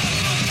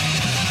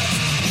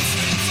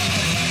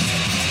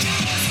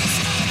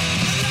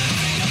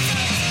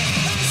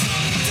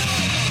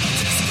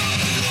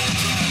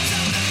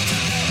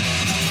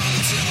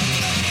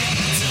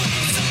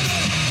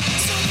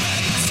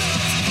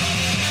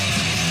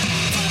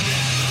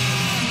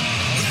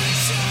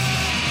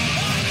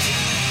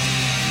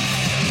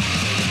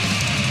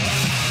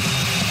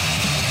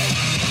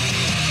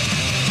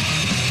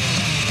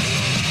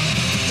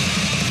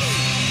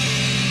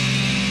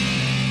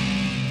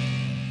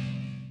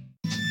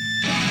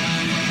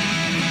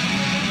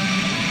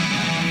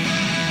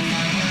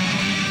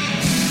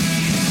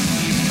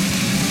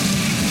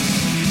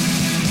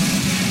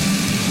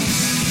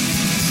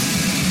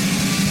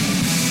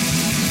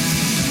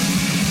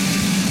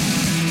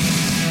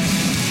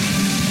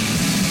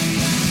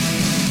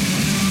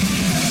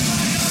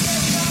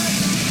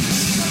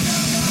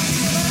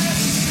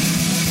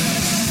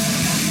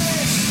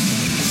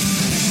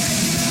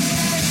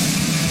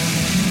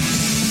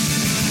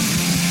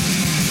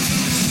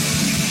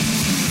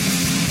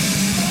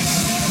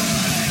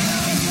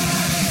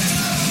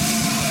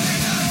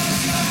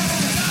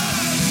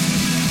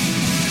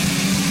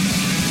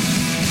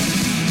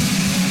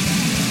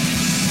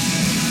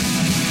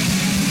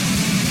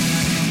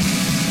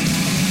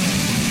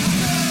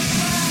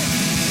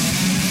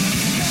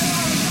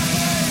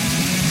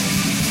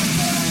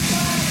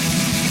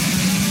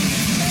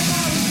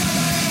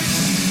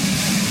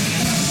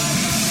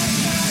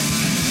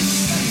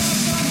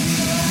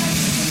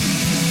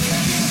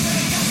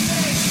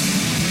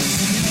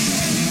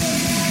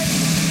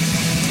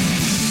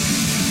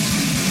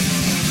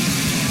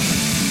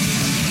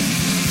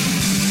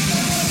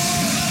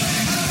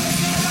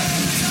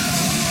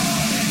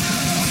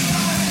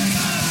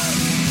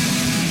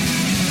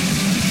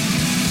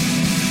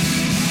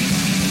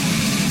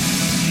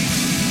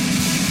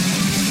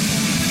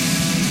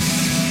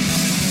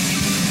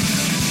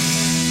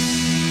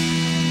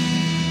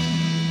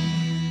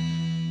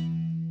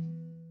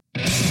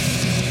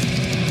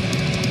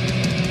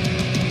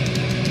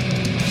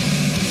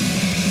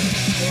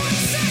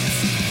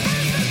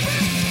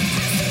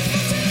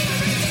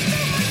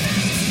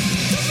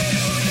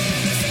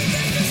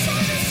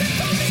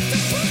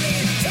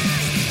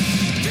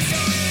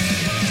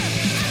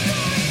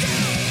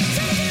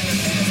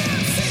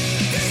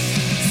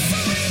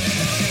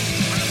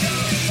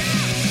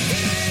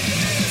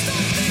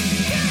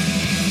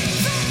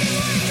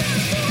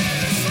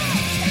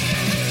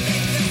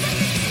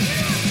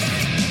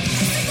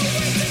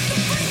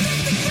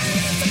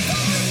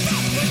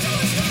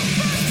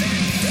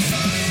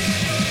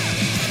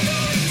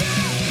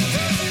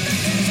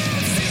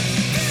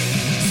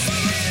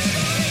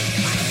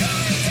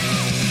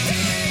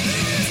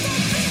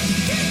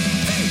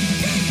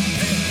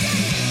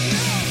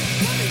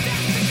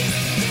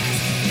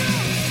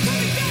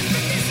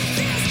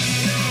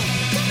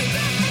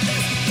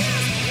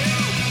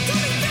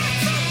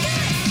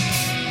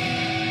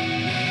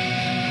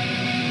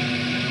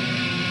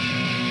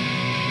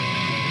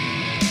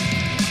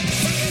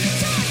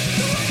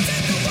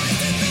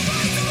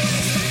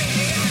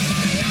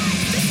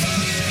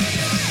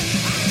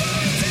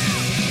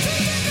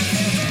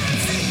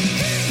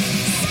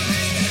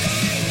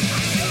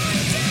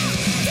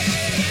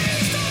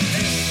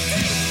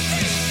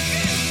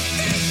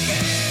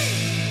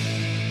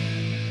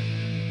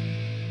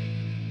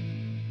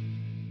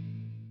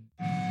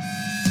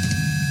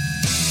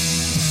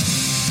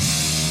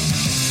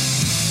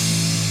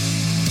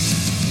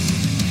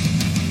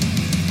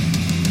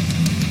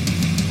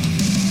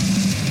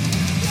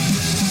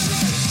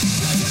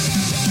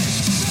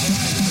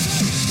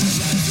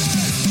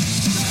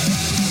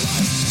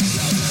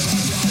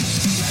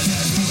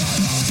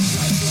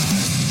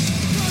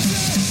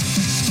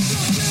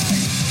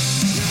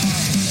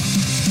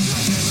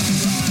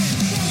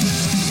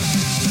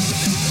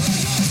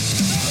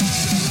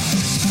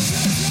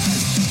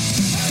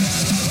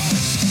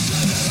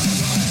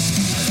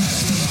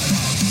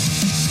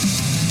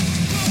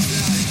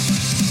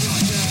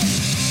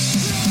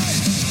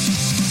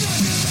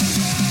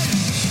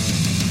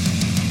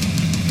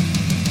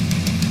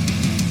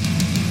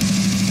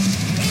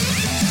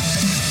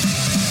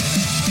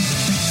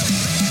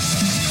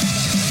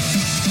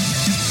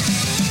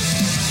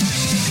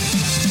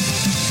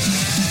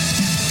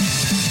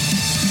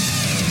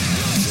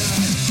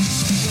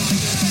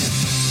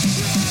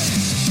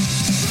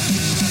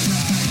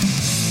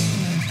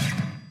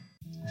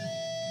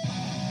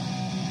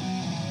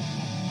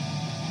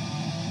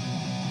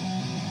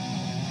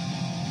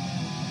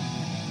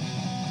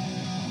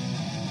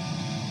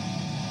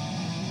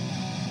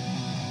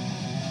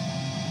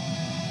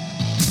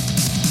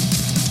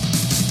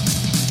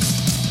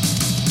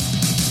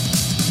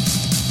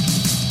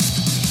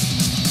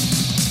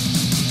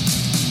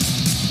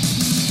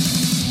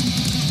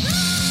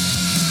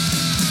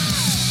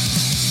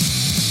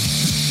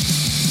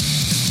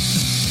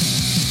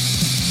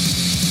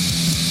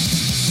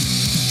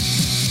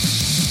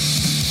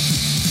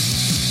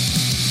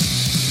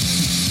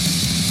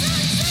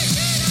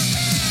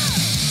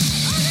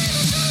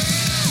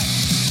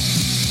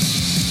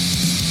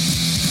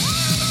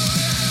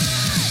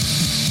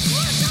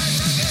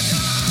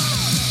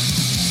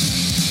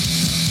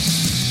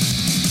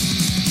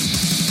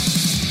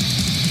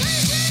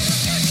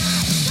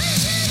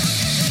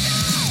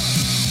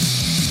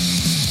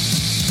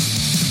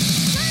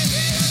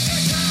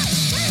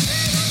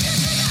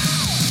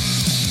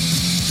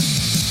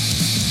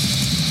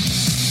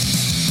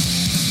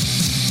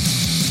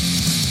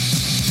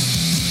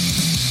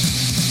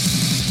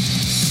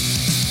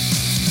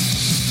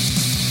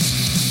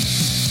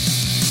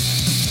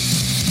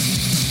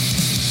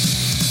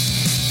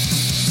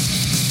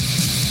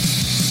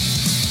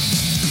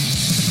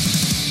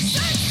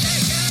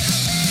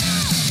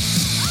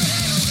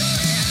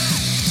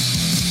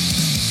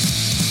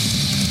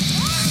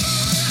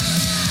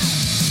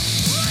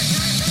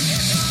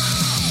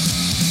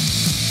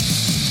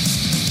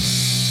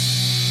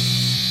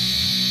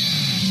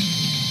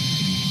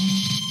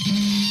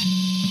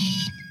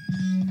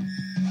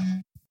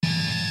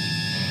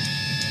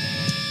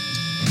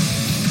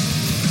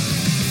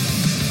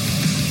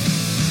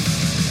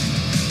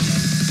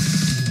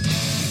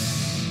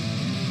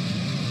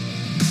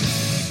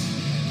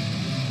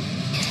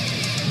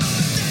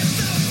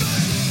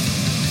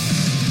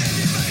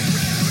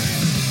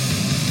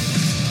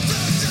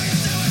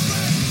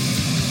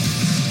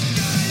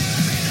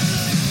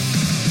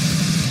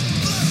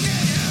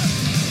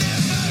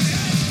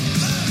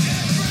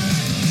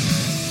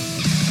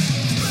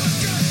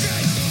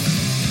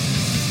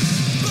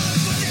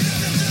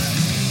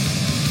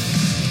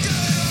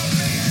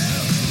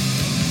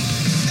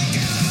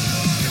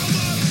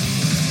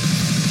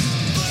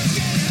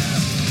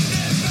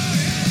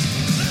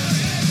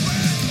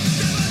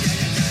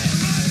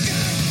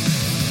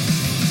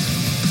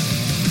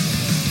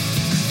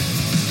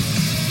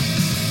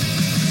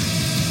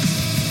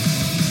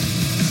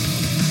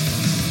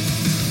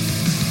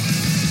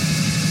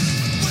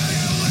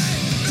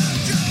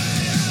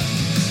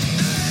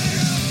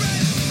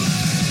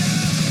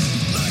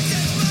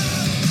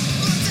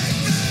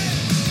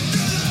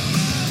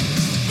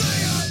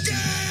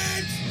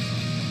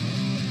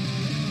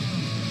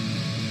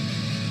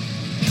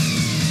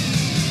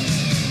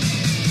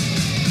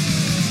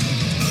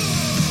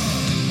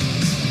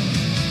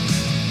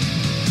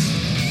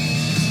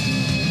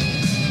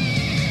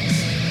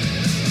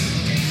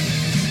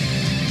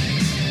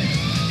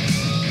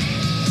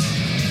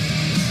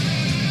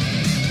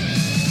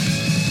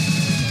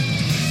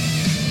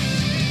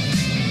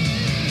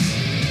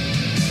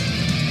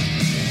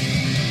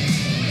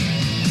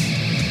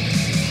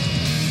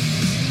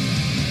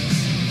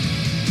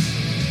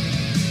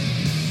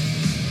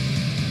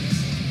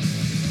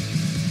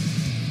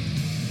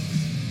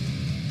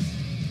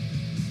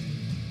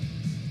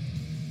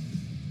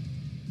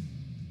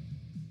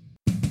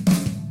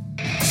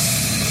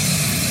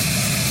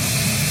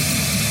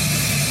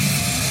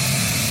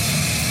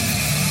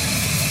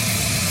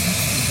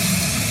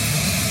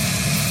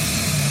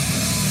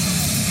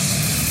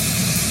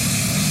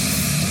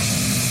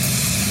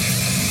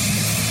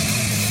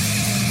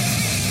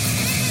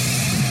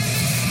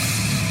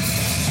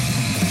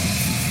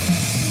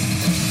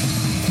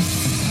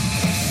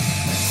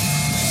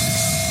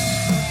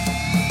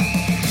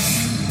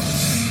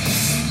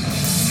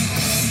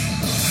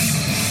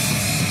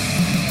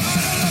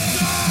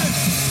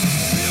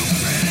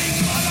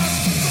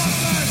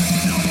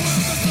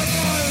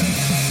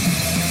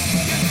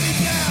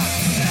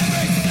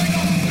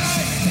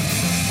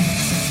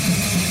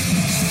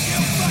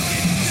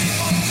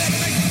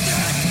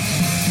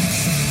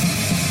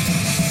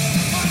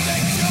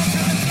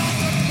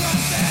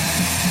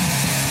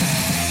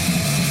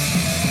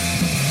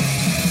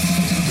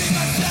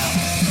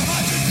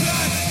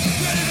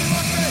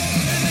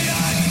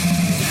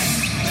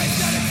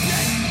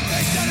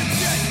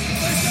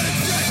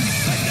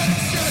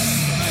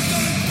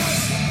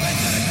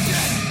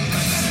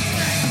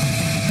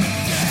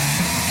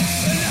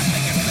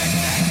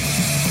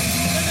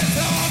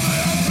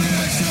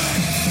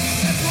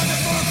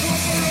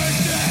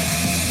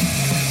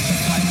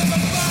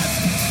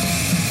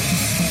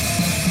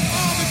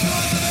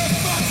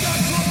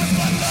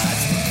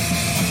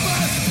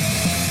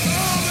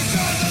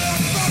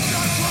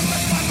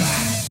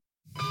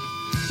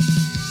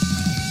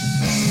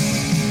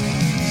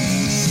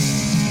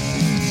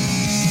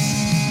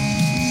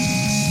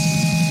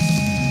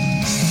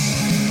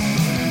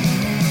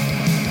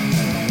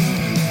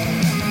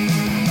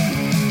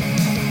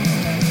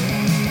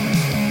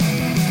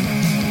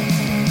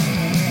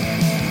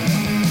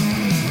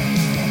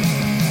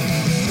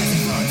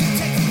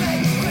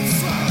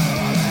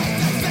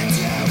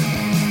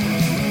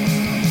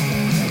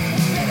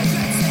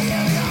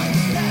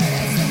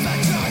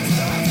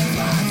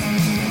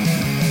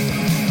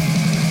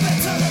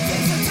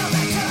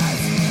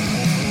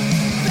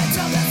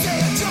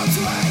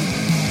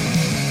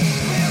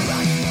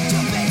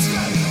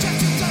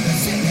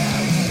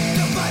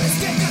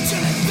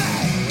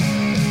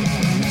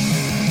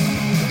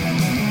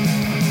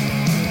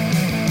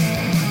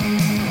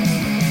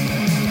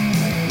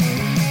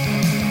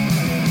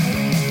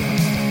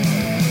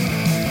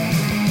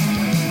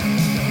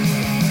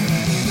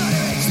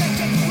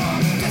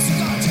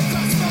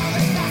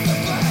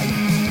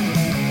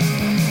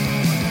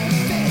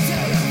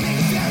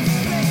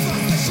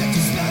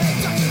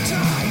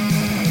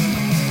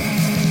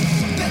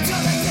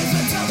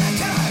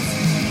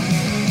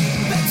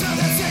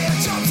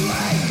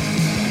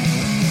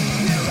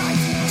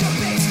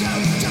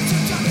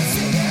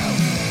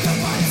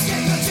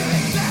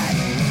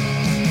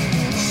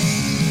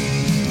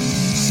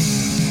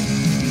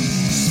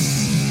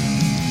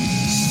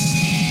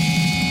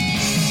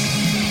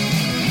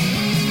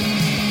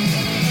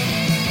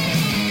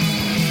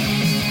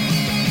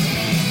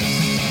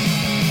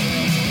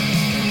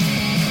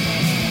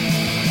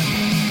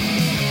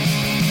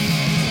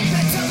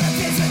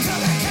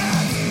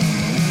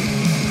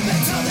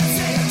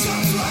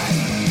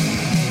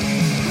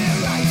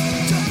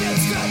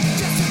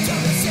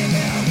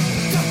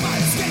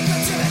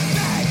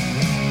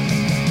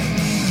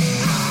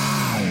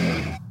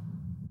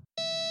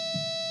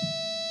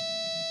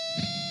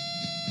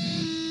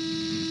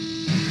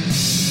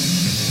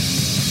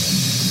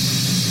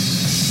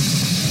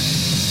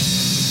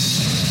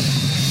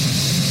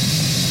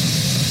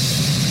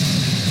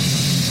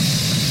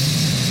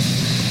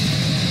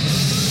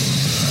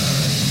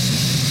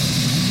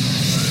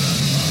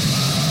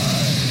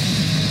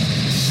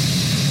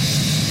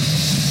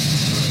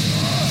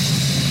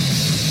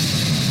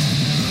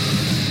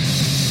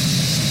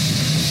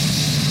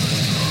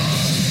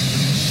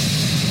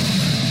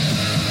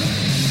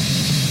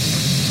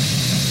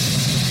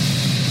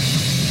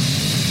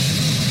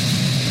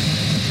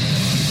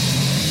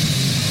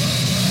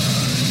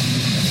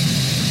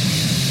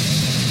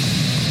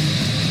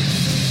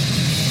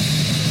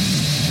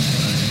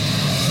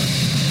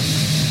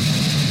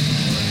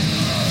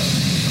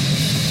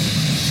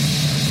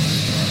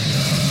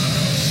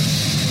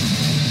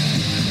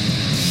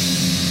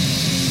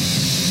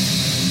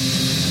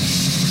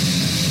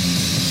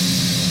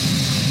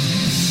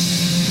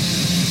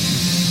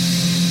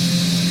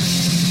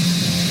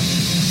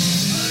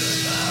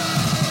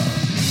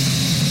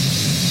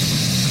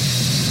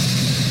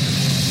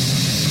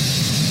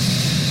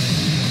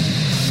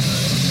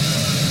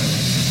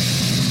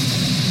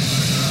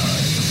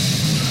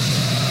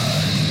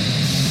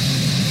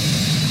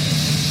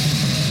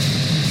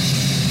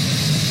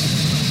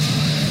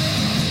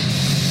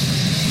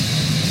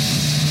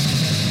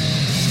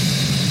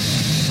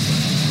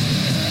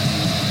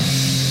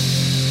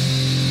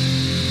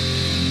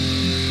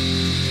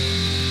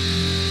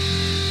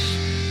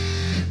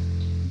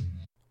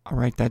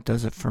 Alright, that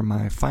does it for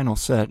my final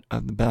set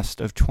of the best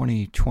of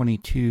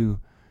 2022.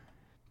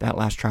 That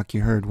last track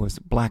you heard was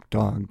Black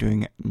Dog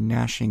doing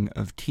Gnashing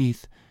of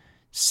Teeth,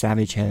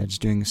 Savage Heads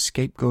doing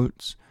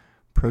Scapegoats,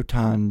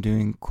 Proton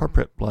doing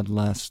Corporate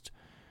Bloodlust,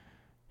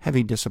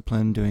 Heavy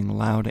Discipline doing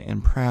Loud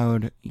and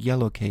Proud,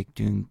 Yellow Cake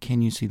doing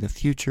Can You See the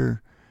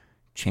Future,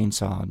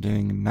 Chainsaw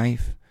doing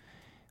Knife,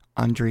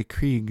 Andre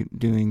Krieg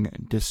doing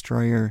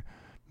Destroyer,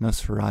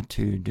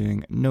 Nosferatu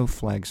doing No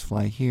Flags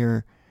Fly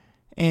Here,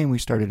 and we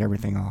started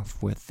everything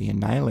off with The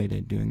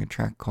Annihilated doing a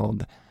track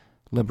called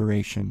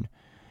Liberation. I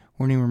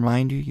want to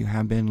remind you, you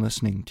have been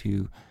listening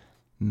to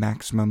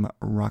Maximum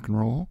Rock and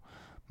Roll.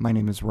 My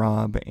name is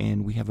Rob,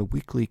 and we have a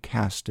weekly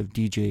cast of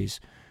DJs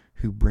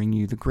who bring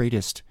you the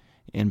greatest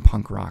in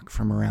punk rock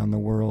from around the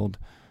world.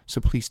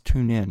 So please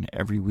tune in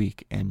every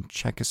week and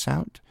check us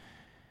out.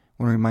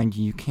 I want to remind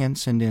you, you can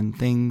send in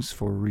things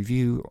for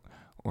review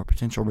or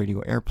potential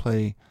radio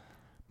airplay.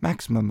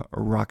 Maximum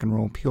Rock and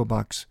Roll, P.O.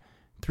 Box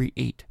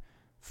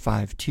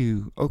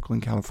 3852,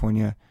 Oakland,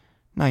 California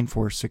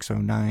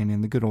 94609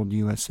 in the good old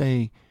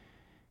USA.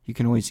 You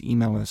can always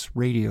email us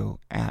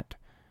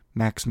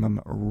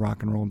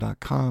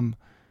radio@MaximumRockandRoll.com.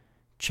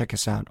 Check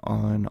us out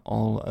on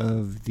all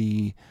of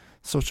the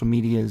social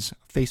medias,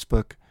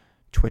 Facebook,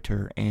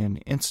 Twitter,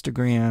 and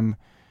Instagram.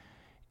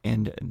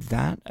 And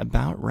that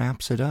about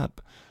wraps it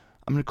up.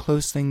 I'm going to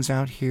close things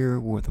out here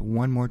with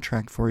one more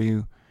track for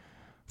you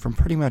from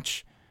pretty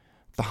much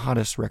the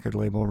hottest record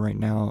label right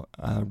now,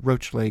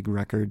 Roach Leg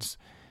Records.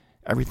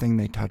 Everything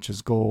they touch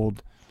is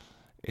gold.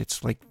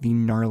 It's like the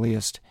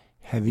gnarliest,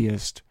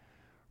 heaviest,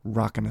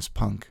 rockinest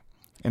punk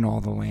in all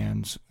the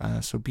lands.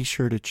 So be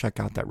sure to check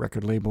out that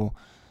record label.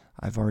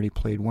 I've already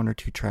played one or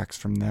two tracks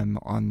from them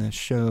on this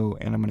show,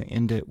 and I'm going to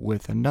end it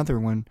with another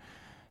one.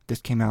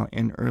 This came out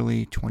in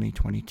early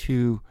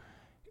 2022.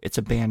 It's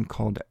a band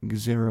called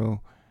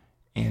Zero,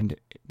 and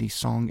the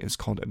song is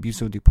called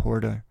Abuso de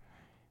Porta,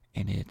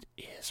 and it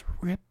is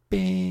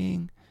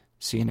ripping.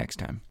 See you next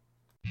time.